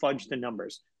they would fudge the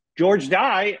numbers. George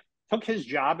Dye took his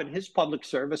job and his public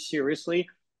service seriously,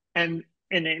 and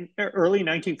in early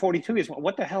 1942, he said,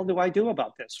 "What the hell do I do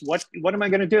about this? What am I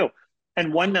going to do?"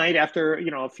 And one night, after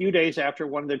a few days after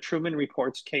one of the Truman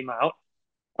reports came out,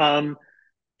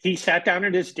 he sat down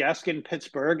at his desk in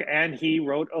Pittsburgh and he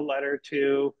wrote a letter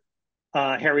to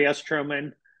Harry S.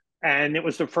 Truman, and it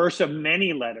was the first of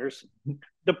many letters.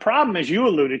 The problem, as you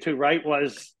alluded to, right,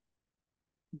 was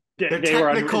They're they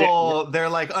were technical, they're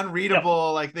like unreadable,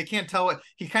 yep. like they can't tell what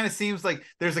he kind of seems like.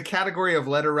 There's a category of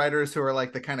letter writers who are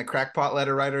like the kind of crackpot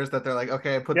letter writers that they're like,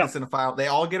 okay, I put Yep. this in a file. They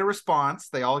all get a response,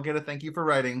 they all get a thank you for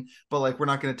writing, but like we're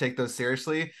not going to take those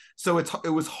seriously. So it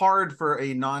was hard for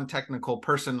a non-technical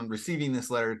person receiving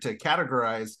this letter to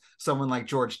categorize someone like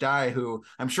George Dye, who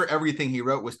I'm sure everything he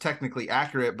wrote was technically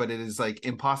accurate, but it is like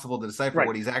impossible to decipher Right.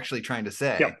 what he's actually trying to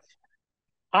say. Yep.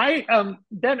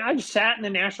 Then I've sat in the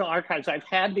National Archives. I've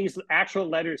had these actual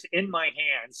letters in my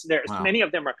hands. There's Wow. many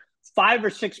of them are 5 or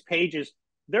 6 pages.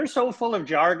 They're so full of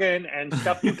jargon and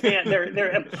stuff you can't.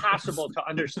 They're impossible to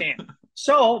understand.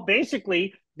 So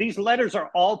basically, these letters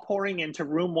are all pouring into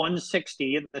room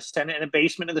 160 in the Senate, in the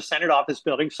basement of the Senate office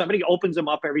building. Somebody opens them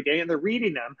up every day and they're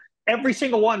reading them. Every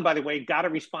single one, by the way, got a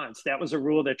response. That was a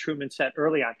rule that Truman set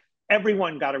early on.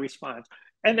 Everyone got a response.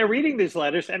 And they're reading these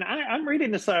letters, and I'm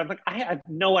reading this letter. I'm like, I have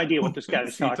no idea what this guy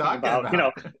is talking about. You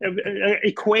know,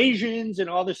 equations and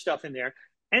all this stuff in there.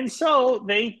 And so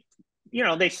they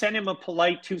send him a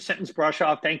polite 2-sentence brush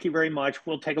off. Thank you very much.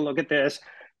 We'll take a look at this.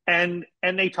 And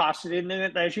they tossed it in,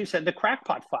 as you said, the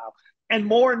crackpot file. And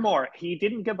more. He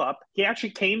didn't give up. He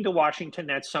actually came to Washington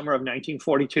that summer of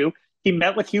 1942. He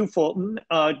met with Hugh Fulton,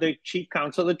 the chief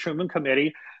counsel of the Truman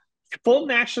Committee.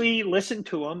 Fulton actually listened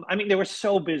to him. I mean, they were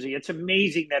so busy. It's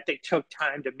amazing that they took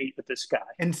time to meet with this guy.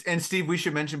 And Steve, we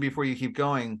should mention before you keep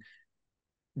going,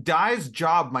 Dye's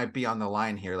job might be on the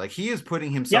line here. Like he is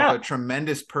putting himself at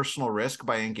tremendous personal risk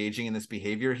by engaging in this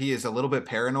behavior. He is a little bit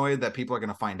paranoid that people are going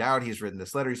to find out he's written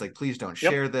this letter. He's like, please don't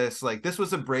share this. Like this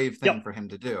was a brave thing for him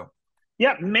to do.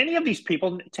 Yeah, many of these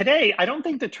people today, I don't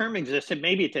think the term existed.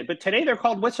 Maybe it did, but today they're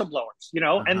called whistleblowers,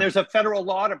 and there's a federal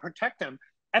law to protect them.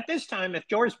 At this time, if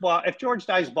George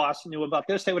Dye's boss knew about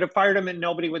this, they would have fired him and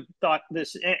nobody would have thought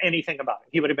anything about it.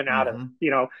 He would have been out of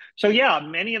it, So yeah,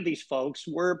 many of these folks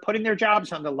were putting their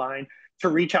jobs on the line to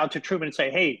reach out to Truman and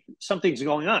say, hey, something's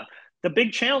going on. The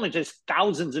big challenge is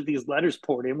thousands of these letters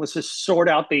poured in was to sort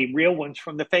out the real ones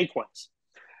from the fake ones.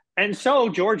 And so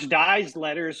George Dye's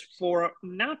letters for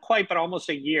not quite, but almost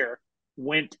a year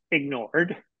went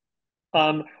ignored.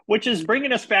 Which is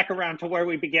bringing us back around to where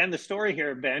we began the story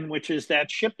here, Ben, which is that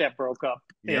ship that broke up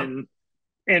in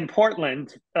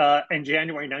Portland in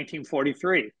January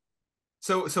 1943.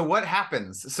 So what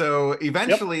happens? So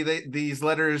eventually these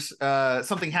letters,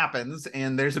 something happens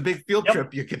and there's a big field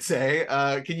trip, you could say.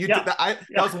 Can you that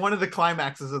was one of the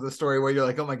climaxes of the story where you're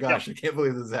like, oh my gosh, I can't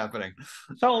believe this is happening.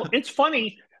 So it's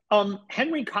funny.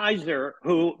 Henry Kaiser,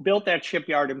 who built that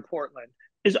shipyard in Portland,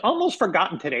 is almost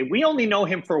forgotten today. We only know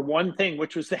him for one thing,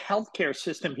 which was the healthcare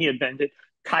system he invented,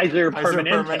 Kaiser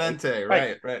Permanente.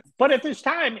 Right. But at this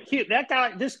time,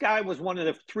 this guy was one of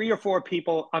the 3 or 4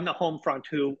 people on the home front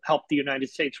who helped the United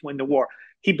States win the war.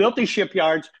 He built these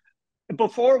shipyards.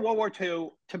 Before World War II,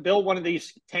 to build one of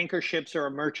these tanker ships or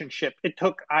a merchant ship, it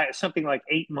took something like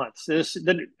 8 months.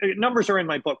 The numbers are in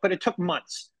my book, but it took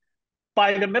months.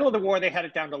 By the middle of the war, they had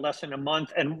it down to less than a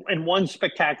month. And in one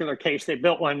spectacular case, they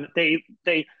built one. They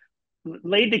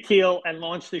laid the keel and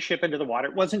launched the ship into the water.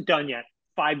 It wasn't done yet.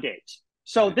 5 days.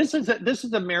 So this is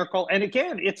a miracle. And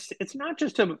again, it's not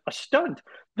just a stunt.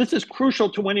 This is crucial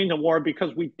to winning the war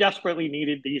because we desperately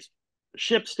needed these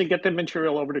ships to get the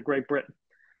material over to Great Britain.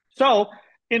 So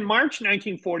in March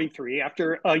 1943,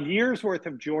 after a year's worth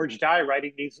of George Dye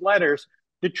writing these letters,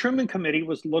 the Truman Committee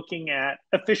was looking at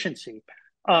efficiency.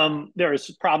 There's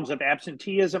problems of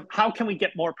absenteeism. How can we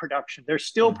get more production? There's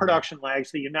still production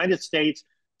lags. The United States,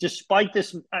 despite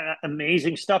this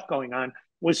amazing stuff going on,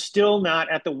 was still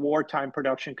not at the wartime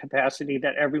production capacity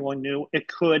that everyone knew it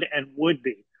could and would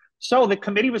be. So the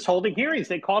committee was holding hearings.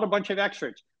 They called a bunch of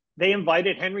experts. They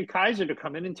invited Henry Kaiser to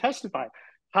come in and testify.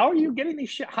 How are you getting these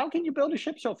ships? How can you build a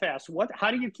ship so fast? How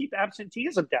do you keep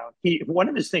absenteeism down? One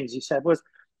of his things he said was,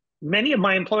 many of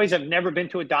my employees have never been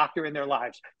to a doctor in their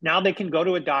lives. Now they can go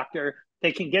to a doctor,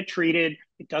 they can get treated.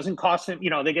 It doesn't cost them,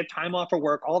 they get time off of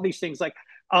work, all these things. Like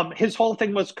his whole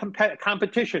thing was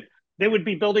competition. They would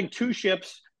be building 2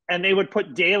 ships and they would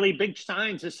put daily big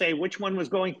signs to say which one was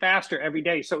going faster every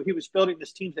day. So he was building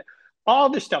this team, all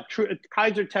this stuff.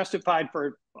 Kaiser testified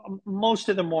for most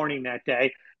of the morning that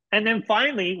day. And then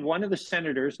finally, one of the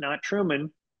senators, not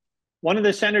Truman, one of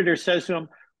the senators says to him,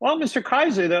 well, Mr.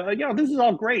 Kaiser, this is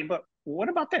all great, but what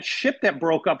about that ship that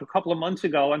broke up a couple of months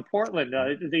ago in Portland,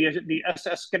 the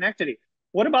SS Schenectady?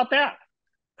 What about that?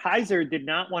 Kaiser did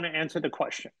not want to answer the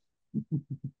question.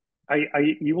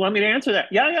 You want me to answer that?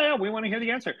 Yeah, we want to hear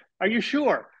the answer. Are you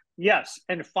sure? Yes.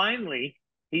 And finally,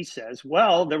 He says,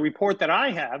 well, the report that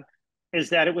I have is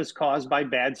that it was caused by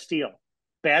bad steel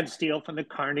from the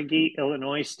Carnegie,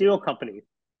 Illinois Steel Company.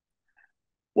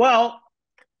 Well,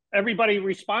 everybody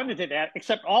responded to that,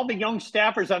 except all the young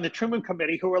staffers on the Truman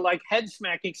Committee who were like head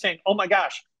smacking, saying, oh my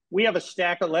gosh, we have a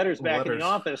stack of letters back in the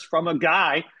office from a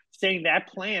guy saying that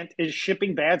plant is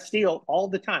shipping bad steel all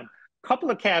the time.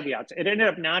 Couple of caveats. It ended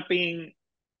up not being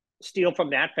steel from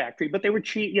that factory, but they were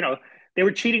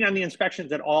cheating on the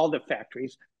inspections at all the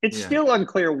factories. It's still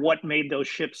unclear what made those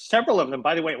ships. Several of them,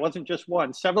 by the way, it wasn't just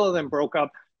one. Several of them broke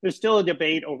up. There's still a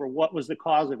debate over what was the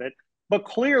cause of it. But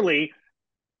clearly,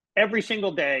 every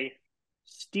single day,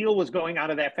 steel was going out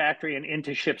of that factory and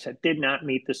into ships that did not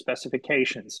meet the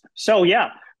specifications. So yeah,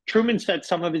 Truman said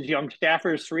some of his young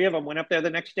staffers, 3 of them, went up there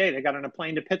the next day. They got on a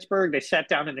plane to Pittsburgh. They sat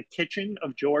down in the kitchen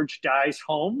of George Dye's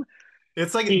home.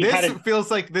 It's like this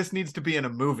feels like this needs to be in a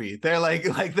movie. They're like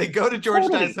they go to George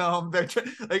Dye's home. They're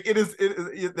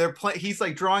like he's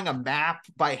like drawing a map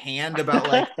by hand about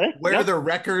like where the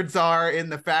records are in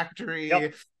the factory,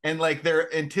 and like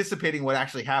they're anticipating what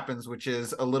actually happens, which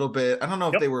is a little bit. I don't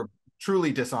know if they were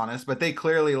truly dishonest, but they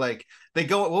clearly they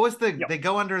go. What was the? They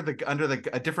go under the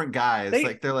different guys.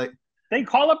 They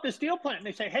call up the steel plant and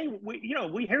they say, hey,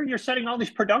 we hear you're setting all these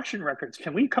production records.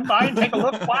 Can we come by and take a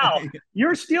look? Wow,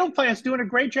 your steel plant's doing a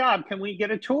great job. Can we get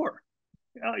a tour?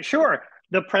 Sure.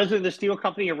 The president of the steel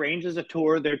company arranges a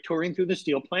tour. They're touring through the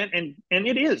steel plant, and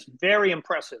it is very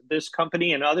impressive. This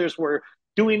company and others were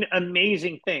doing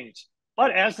amazing things.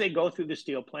 But as they go through the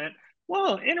steel plant,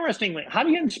 well, interestingly, how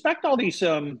do you inspect all these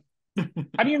steel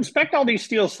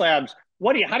slabs?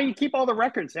 How do you keep all the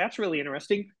records? That's really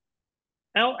interesting.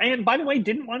 Now, and by the way,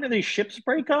 didn't one of these ships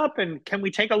break up? And can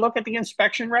we take a look at the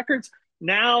inspection records?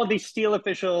 Now the steel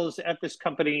officials at this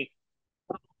company.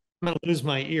 I'm going to lose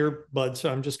my earbud,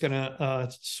 so I'm just going to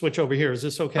switch over here. Is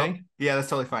this okay? Oh, yeah, that's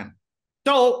totally fine.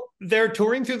 So they're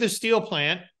touring through the steel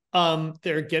plant.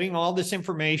 They're getting all this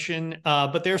information,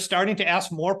 but they're starting to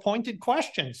ask more pointed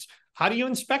questions. How do you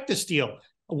inspect the steel?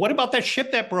 What about that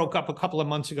ship that broke up a couple of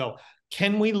months ago?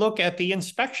 Can we look at the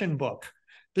inspection book?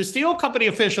 The steel company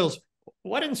officials,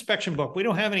 what inspection book? We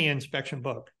don't have any inspection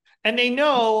book. And they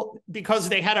know because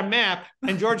they had a map,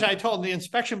 and George, I told them the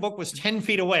inspection book was 10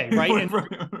 feet away, right? And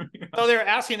so they're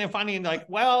asking, they're finding like,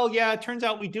 well, yeah, it turns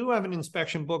out we do have an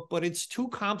inspection book, but it's too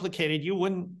complicated. You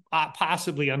wouldn't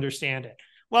possibly understand it.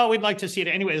 Well, we'd like to see it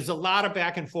anyway. There's a lot of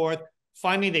back and forth.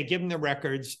 Finally, they give them the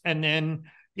records, and then,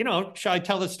 shall I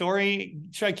tell the story?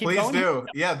 Should I keep going? Please do.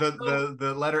 Yeah,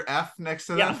 the letter F next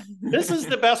to that. This is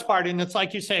the best part, and it's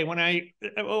like you say, when I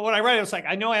write it, it's like,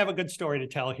 I know I have a good story to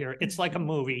tell here. It's like a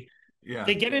movie. Yeah.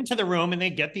 They get into the room and they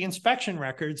get the inspection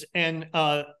records, and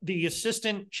the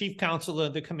assistant chief counsel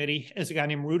of the committee is a guy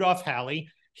named Rudolph Halley.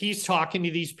 He's talking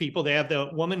to these people. They have the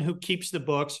woman who keeps the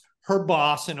books, her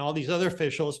boss, and all these other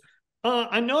officials.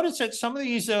 I noticed that some of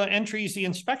these entries, the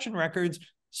inspection records,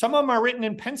 some of them are written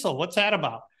in pencil. What's that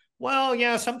about? Well,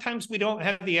 yeah, sometimes we don't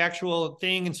have the actual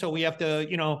thing, and so we have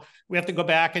to, go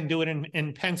back and do it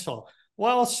in pencil.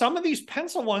 Well, some of these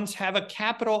pencil ones have a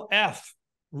capital F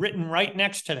written right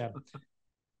next to them.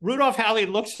 Rudolph Halley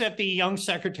looks at the young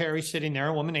secretary sitting there,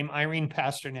 a woman named Irene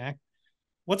Pasternak.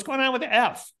 What's going on with the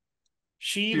F?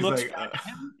 She's looks like, at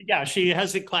him. Yeah, she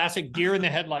has the classic deer in the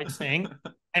headlights thing,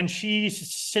 and she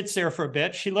sits there for a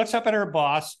bit. She looks up at her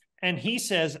boss, and he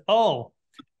says, oh,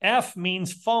 F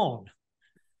means phone.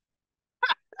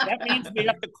 That means we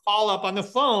have to call up on the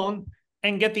phone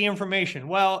and get the information.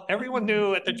 Well, everyone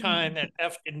knew at the time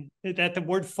that the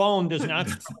word phone does not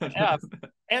spell F.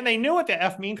 And they knew what the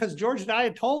F mean because George Dye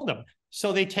had told them.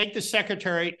 So they take the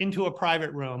secretary into a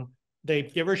private room. They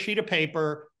give her a sheet of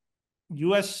paper,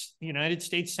 United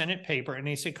States Senate paper, and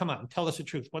they say, come on, tell us the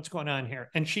truth. What's going on here?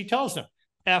 And she tells them,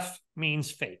 F means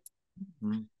fate.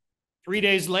 Mm-hmm. 3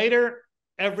 days later,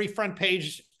 every front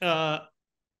page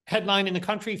headline in the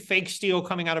country, fake steel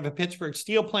coming out of a Pittsburgh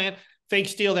steel plant, fake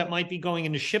steel that might be going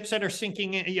into ships that are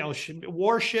sinking,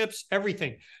 warships,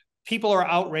 everything. People are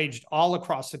outraged all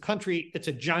across the country. It's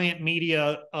a giant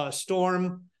media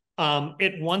storm.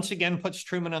 It once again puts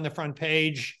Truman on the front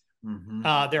page.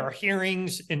 Mm-hmm. There are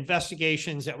hearings,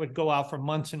 investigations that would go out for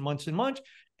months and months and months.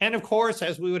 And of course,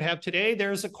 as we would have today,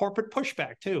 there's a corporate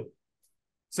pushback too.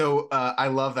 So I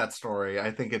love that story.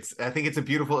 I think it's a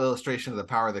beautiful illustration of the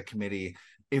power of the committee.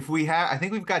 I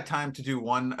think we've got time to do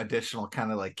one additional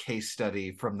kind of like case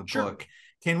study from the book.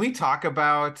 Can we talk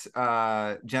about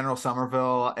General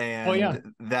Somerville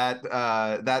and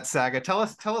that saga? Tell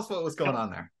us what was going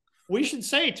on there. We should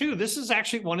say too, this is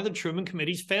actually one of the Truman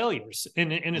Committee's failures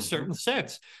in a certain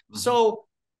sense. Mm-hmm. So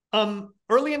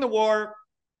early in the war,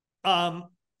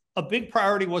 a big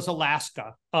priority was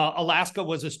Alaska. Alaska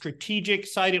was a strategic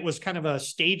site. It was kind of a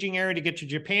staging area to get to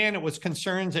Japan. It was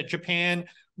concerns that Japan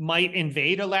might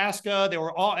invade Alaska. They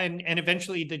were all, and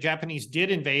eventually the Japanese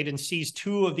did invade and seized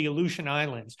 2 of the Aleutian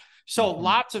Islands. So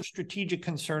lots of strategic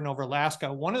concern over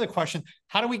Alaska. One of the questions,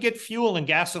 how do we get fuel and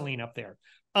gasoline up there?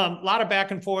 A lot of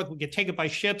back and forth. We could take it by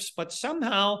ships, but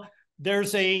somehow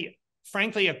there's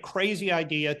frankly, a crazy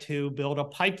idea to build a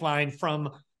pipeline from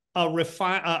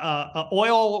a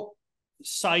oil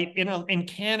site in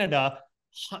Canada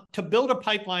to build a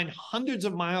pipeline hundreds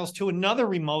of miles to another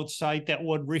remote site that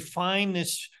would refine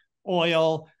this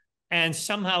oil and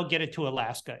somehow get it to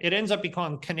Alaska. It ends up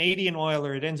becoming Canadian oil,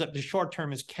 or it ends up, the short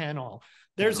term is CanOil.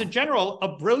 There's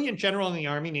a brilliant general in the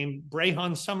Army named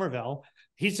Brehon Somerville.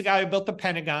 He's the guy who built the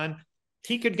Pentagon.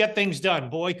 He could get things done.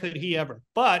 Boy, could he ever.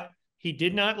 But he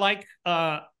did not like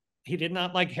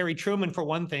Harry Truman, for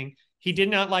one thing. He did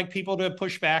not like people to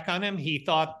push back on him. He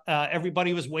thought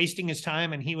everybody was wasting his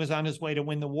time and he was on his way to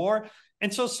win the war.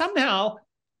 And so somehow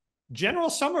General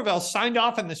Somerville signed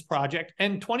off on this project,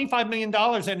 and $25 million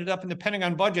ended up in the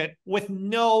Pentagon budget with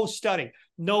no study,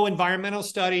 no environmental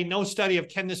study, no study of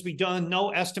can this be done, no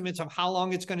estimates of how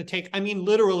long it's going to take. I mean,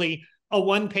 literally a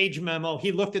one-page memo.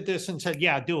 He looked at this and said,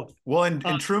 yeah, do it. Well,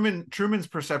 and Truman's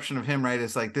perception of him, right,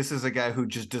 is like, this is a guy who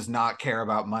just does not care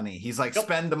about money. He's like,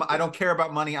 spend them. I don't care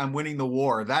about money. I'm winning the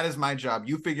war. That is my job.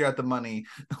 You figure out the money.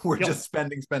 We're just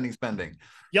spending.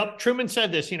 Yep. Truman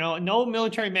said this, no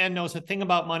military man knows a thing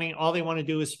about money. All they want to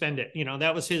do is spend it.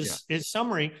 That was his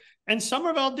summary. And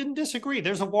Somerville didn't disagree.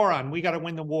 There's a war on. We got to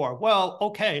win the war. Well,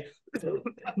 okay.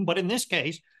 But in this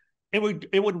case, it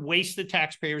would waste the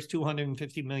taxpayers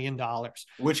 $250 million,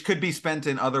 which could be spent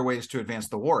in other ways to advance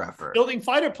the war effort. Building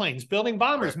fighter planes, building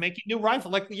bombers, making new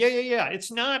rifles. Like, yeah.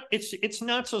 It's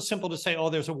not so simple to say, oh,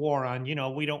 there's a war on.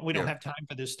 We don't have time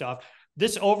for this stuff.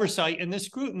 This oversight and this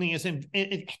scrutiny is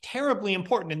terribly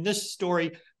important. And this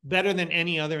story, better than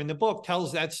any other in the book,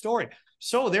 tells that story.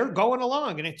 So they're going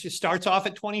along, and it just starts off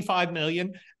at 25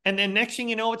 million. And then next thing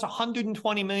you know, it's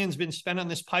 120 million has been spent on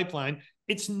this pipeline.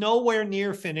 It's nowhere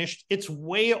near finished. It's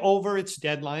way over its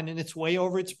deadline, and it's way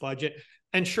over its budget.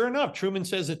 And sure enough, Truman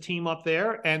says a team up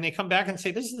there, and they come back and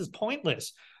say, this is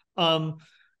pointless.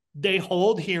 They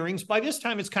hold hearings. By this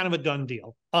time, it's kind of a done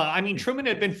deal. Truman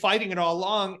had been fighting it all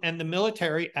along, and the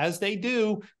military, as they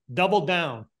do, doubled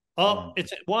down.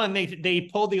 It's one, they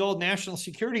pulled the old national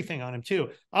security thing on him too.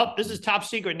 This is top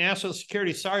secret national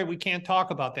security. Sorry, we can't talk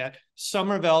about that.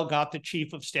 Somerville got the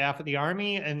chief of staff of the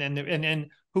Army, and then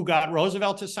who got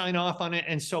Roosevelt to sign off on it.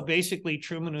 And so basically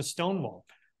Truman was stonewalled.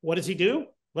 What does he do?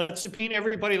 Let's subpoena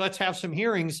everybody. Let's have some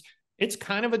hearings. It's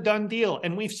kind of a done deal.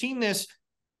 And we've seen this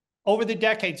over the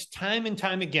decades, time and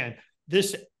time again,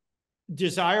 this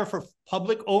desire for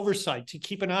public oversight to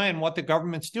keep an eye on what the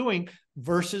government's doing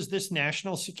versus this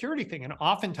national security thing. And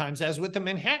oftentimes, as with the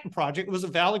Manhattan Project, it was a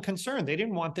valid concern. They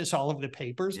didn't want this all over the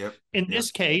papers. In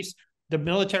this case, the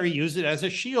military used it as a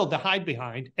shield to hide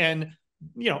behind. And,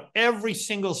 every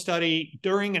single study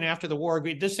during and after the war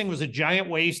agreed this thing was a giant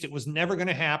waste. It was never going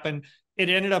to happen. It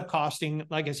ended up costing,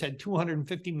 like I said,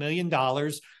 $250 million.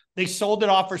 They sold it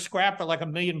off for scrap for like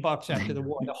 $1 million after the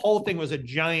war. The whole thing was a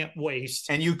giant waste.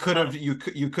 And you could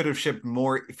have shipped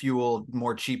more fuel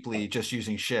more cheaply just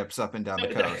using ships up and down the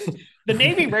coast. The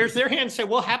Navy raised their hand and said,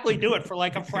 "We'll happily do it for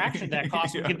like a fraction of that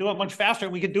cost. We can do it much faster.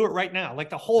 We could do it right now."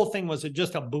 Like the whole thing was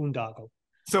just a boondoggle.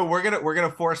 So we're gonna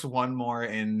force one more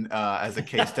in as a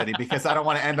case study because I don't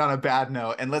want to end on a bad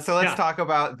note. And let's talk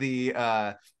about the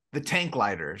tank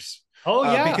lighters. Oh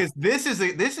yeah, because this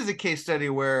is a case study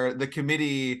where the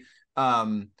committee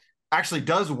actually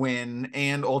does win,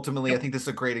 and ultimately, I think this is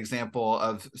a great example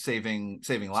of saving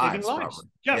lives.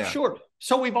 Yeah, sure.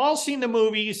 So we've all seen the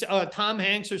movies. Tom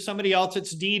Hanks or somebody else.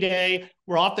 It's D-Day.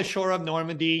 We're off the shore of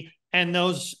Normandy, and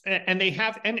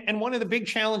one of the big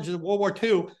challenges of World War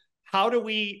II. How do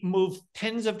we move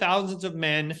tens of thousands of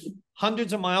men,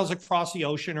 hundreds of miles across the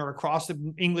ocean or across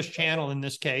the English Channel in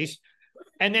this case?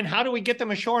 And then how do we get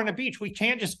them ashore on a beach? We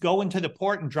can't just go into the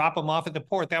port and drop them off at the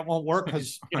port. That won't work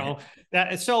because,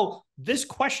 so this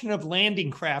question of landing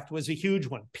craft was a huge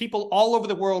one. People all over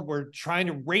the world were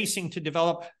racing to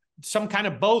develop some kind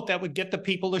of boat that would get the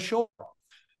people ashore.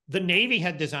 The Navy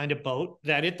had designed a boat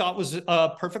that it thought was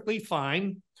perfectly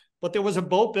fine. But there was a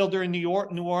boat builder in New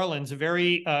Orleans, a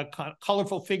very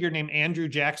colorful figure named Andrew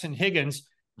Jackson Higgins.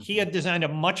 He had designed a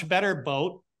much better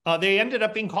boat. They ended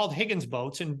up being called Higgins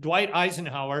boats, and Dwight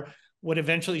Eisenhower would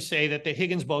eventually say that the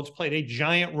Higgins boats played a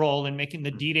giant role in making the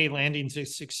D-Day landings a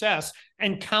success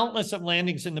and countless of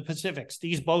landings in the Pacifics.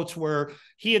 These boats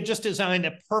he had just designed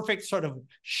a perfect sort of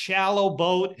shallow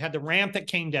boat, had the ramp that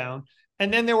came down.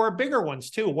 And then there were bigger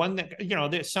ones too. One that, you know,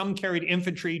 that some carried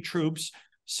infantry troops,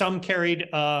 some carried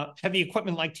heavy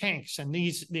equipment like tanks. And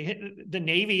the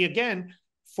Navy, again,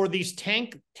 for these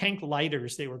tank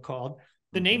lighters, they were called,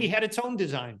 the Navy had its own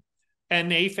design. And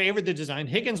they favored the design.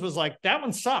 Higgins was like, that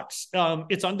one sucks.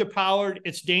 It's underpowered.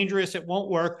 It's dangerous. It won't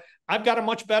work. I've got a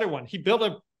much better one. He built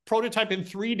a prototype in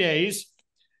 3 days,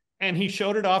 and he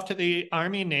showed it off to the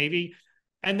Army and Navy.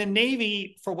 And the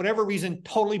Navy, for whatever reason,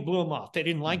 totally blew him off. They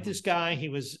didn't like this guy. He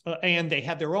was, and they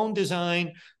had their own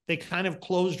design. They kind of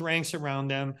closed ranks around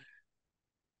them.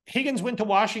 Higgins went to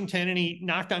Washington, and he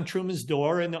knocked on Truman's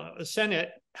door in the Senate.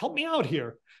 Help me out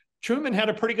here. Truman had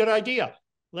a pretty good idea.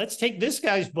 Let's take this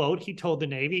guy's boat, he told the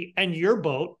Navy, and your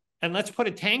boat, and let's put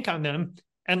a tank on them,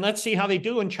 and let's see how they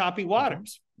do in choppy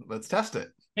waters. Let's test it.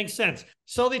 Makes sense.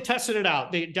 So they tested it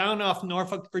out. They down off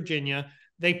Norfolk, Virginia.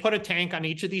 They put a tank on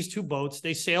each of these two boats.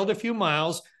 They sailed a few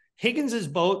miles. Higgins's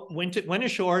boat went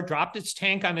ashore, dropped its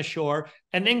tank on the shore,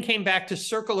 and then came back to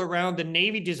circle around the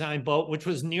Navy design boat, which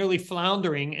was nearly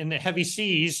floundering in the heavy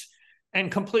seas,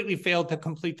 and completely failed to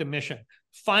complete the mission.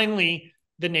 Finally,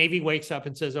 the Navy wakes up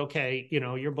and says, okay, you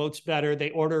know, your boat's better. They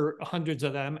order hundreds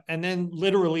of them. And then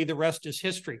literally the rest is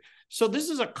history. So this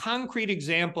is a concrete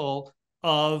example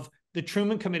of the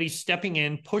Truman Committee stepping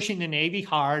in, pushing the Navy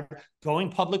hard, going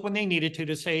public when they needed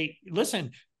to say, listen,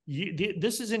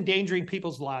 this is endangering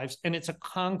people's lives. And it's a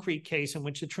concrete case in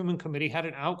which the Truman Committee had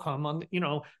an outcome on, you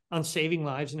know, on saving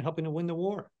lives and helping to win the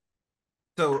war.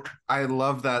 So I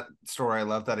love that story. I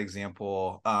love that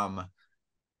example.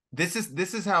 This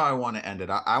is how I want to end it.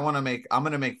 I'm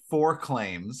going to make 4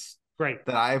 claims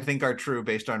that I think are true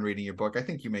based on reading your book. I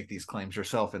think you make these claims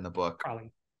yourself in the book.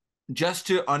 Probably. Just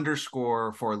to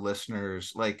underscore for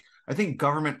listeners, like, I think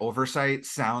government oversight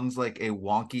sounds like a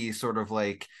wonky sort of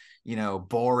like, you know,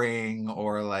 boring,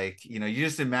 or like, you know, you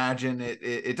just imagine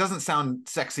it doesn't sound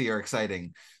sexy or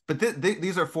exciting. But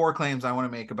these are 4 claims I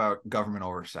want to make about government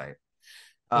oversight,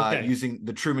 using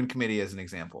the Truman Committee as an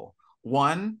example.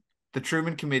 1, the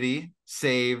Truman Committee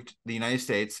saved the United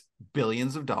States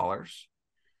billions of dollars.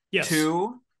 Yes.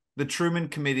 2, the Truman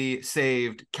Committee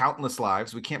saved countless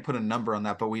lives. We can't put a number on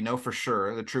that, but we know for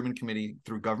sure the Truman Committee,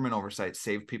 through government oversight,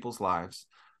 saved people's lives.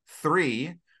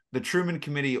 3, the Truman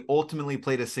Committee ultimately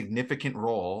played a significant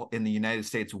role in the United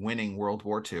States winning World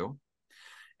War II.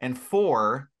 And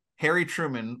 4, Harry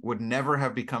Truman would never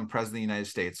have become president of the United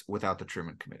States without the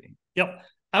Truman Committee. Yep.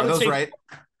 Are those right?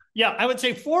 Yeah, I would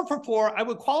say 4 for 4. I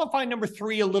would qualify number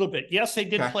 3 a little bit. Yes, they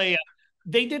did play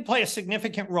a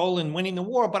significant role in winning the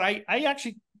war, but I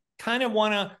actually kind of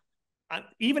want to,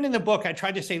 even in the book, I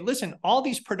tried to say, listen, all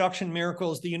these production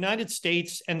miracles, the United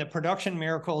States and the production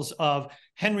miracles of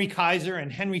Henry Kaiser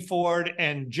and Henry Ford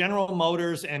and General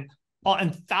Motors and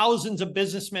thousands of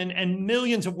businessmen and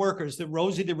millions of workers, the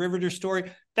Rosie the Riveter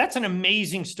story, that's an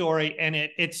amazing story. And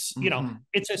it's you know,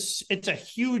 it's a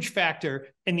huge factor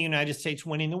in the United States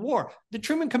winning the war. The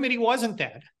Truman Committee wasn't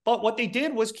that. But what they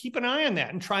did was keep an eye on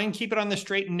that and try and keep it on the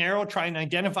straight and narrow, try and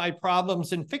identify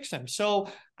problems and fix them. So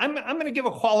I'm going to give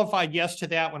a qualified yes to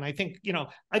that one. I think, you know,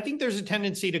 there's a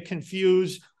tendency to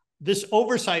confuse this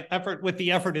oversight effort with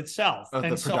the effort itself.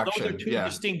 And so those are 2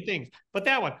 distinct things.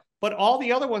 But all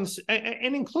the other ones,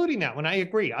 and including that one, I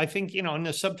agree. I think, you know, and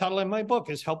the subtitle in my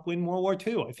book is Help Win World War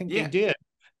II. I think they did.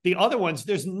 The other ones,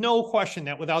 there's no question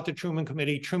that without the Truman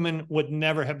Committee, Truman would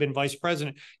never have been vice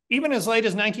president. Even as late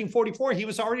as 1944, he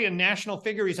was already a national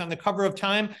figure. He's on the cover of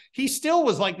Time. He still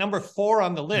was like number 4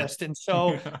 on the list. And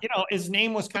so, you know, his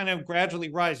name was kind of gradually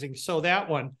rising. So that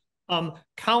one,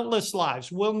 countless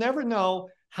lives. We'll never know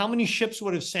how many ships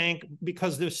would have sank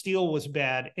because the steel was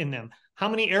bad in them. How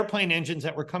many airplane engines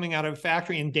that were coming out of a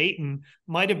factory in Dayton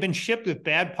might have been shipped with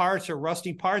bad parts or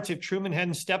rusty parts if Truman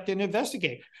hadn't stepped in to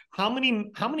investigate? How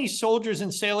many soldiers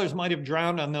and sailors might have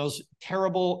drowned on those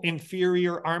terrible,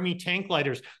 inferior Army tank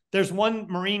lighters? There's one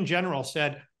Marine general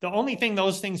said, the only thing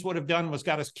those things would have done was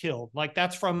got us killed. Like,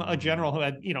 that's from a general who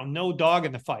had, you know, no dog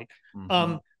in the fight.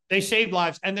 They saved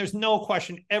lives. And there's no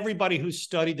question, everybody who's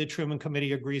studied the Truman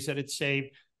Committee agrees that it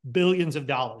saved billions of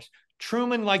dollars.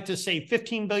 Truman liked to save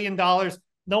 $15 billion.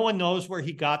 No one knows where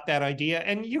he got that idea.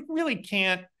 And you really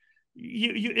can't,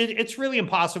 it's really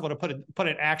impossible to put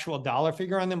an actual dollar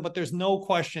figure on them, but there's no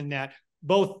question that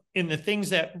both in the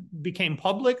things that became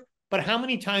public, but how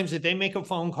many times did they make a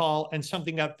phone call and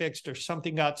something got fixed or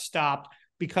something got stopped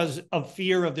because of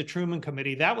fear of the Truman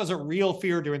Committee? That was a real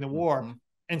fear during the war.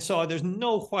 And so there's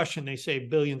no question they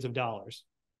saved billions of dollars.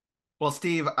 Well,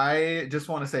 Steve, I just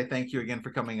want to say thank you again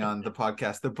for coming on the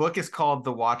podcast. The book is called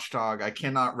The Watchdog. I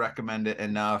cannot recommend it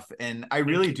enough. And I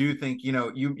really do think, you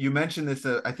know, you mentioned this,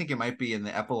 I think it might be in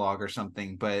the epilogue or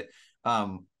something, but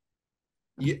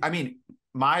I mean,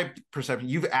 my perception,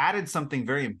 you've added something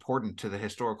very important to the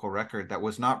historical record that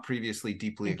was not previously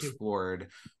deeply explored.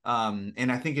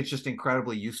 And I think it's just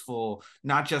incredibly useful,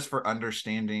 not just for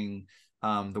understanding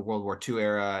the World War II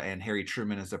era and Harry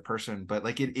Truman as a person, but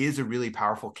like it is a really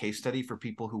powerful case study for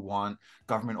people who want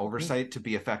government oversight to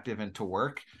be effective and to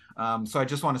work. So I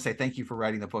just want to say thank you for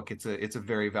writing the book. It's a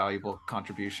very valuable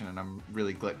contribution, and I'm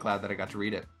really glad that I got to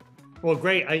read it. Well,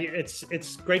 great.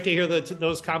 It's great to hear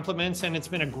those compliments, and it's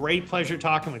been a great pleasure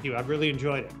talking with you. I've really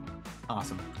enjoyed it.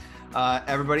 Awesome.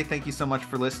 Everybody, thank you so much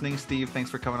for listening. Steve, thanks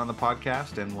for coming on the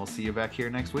podcast, and we'll see you back here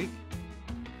next week.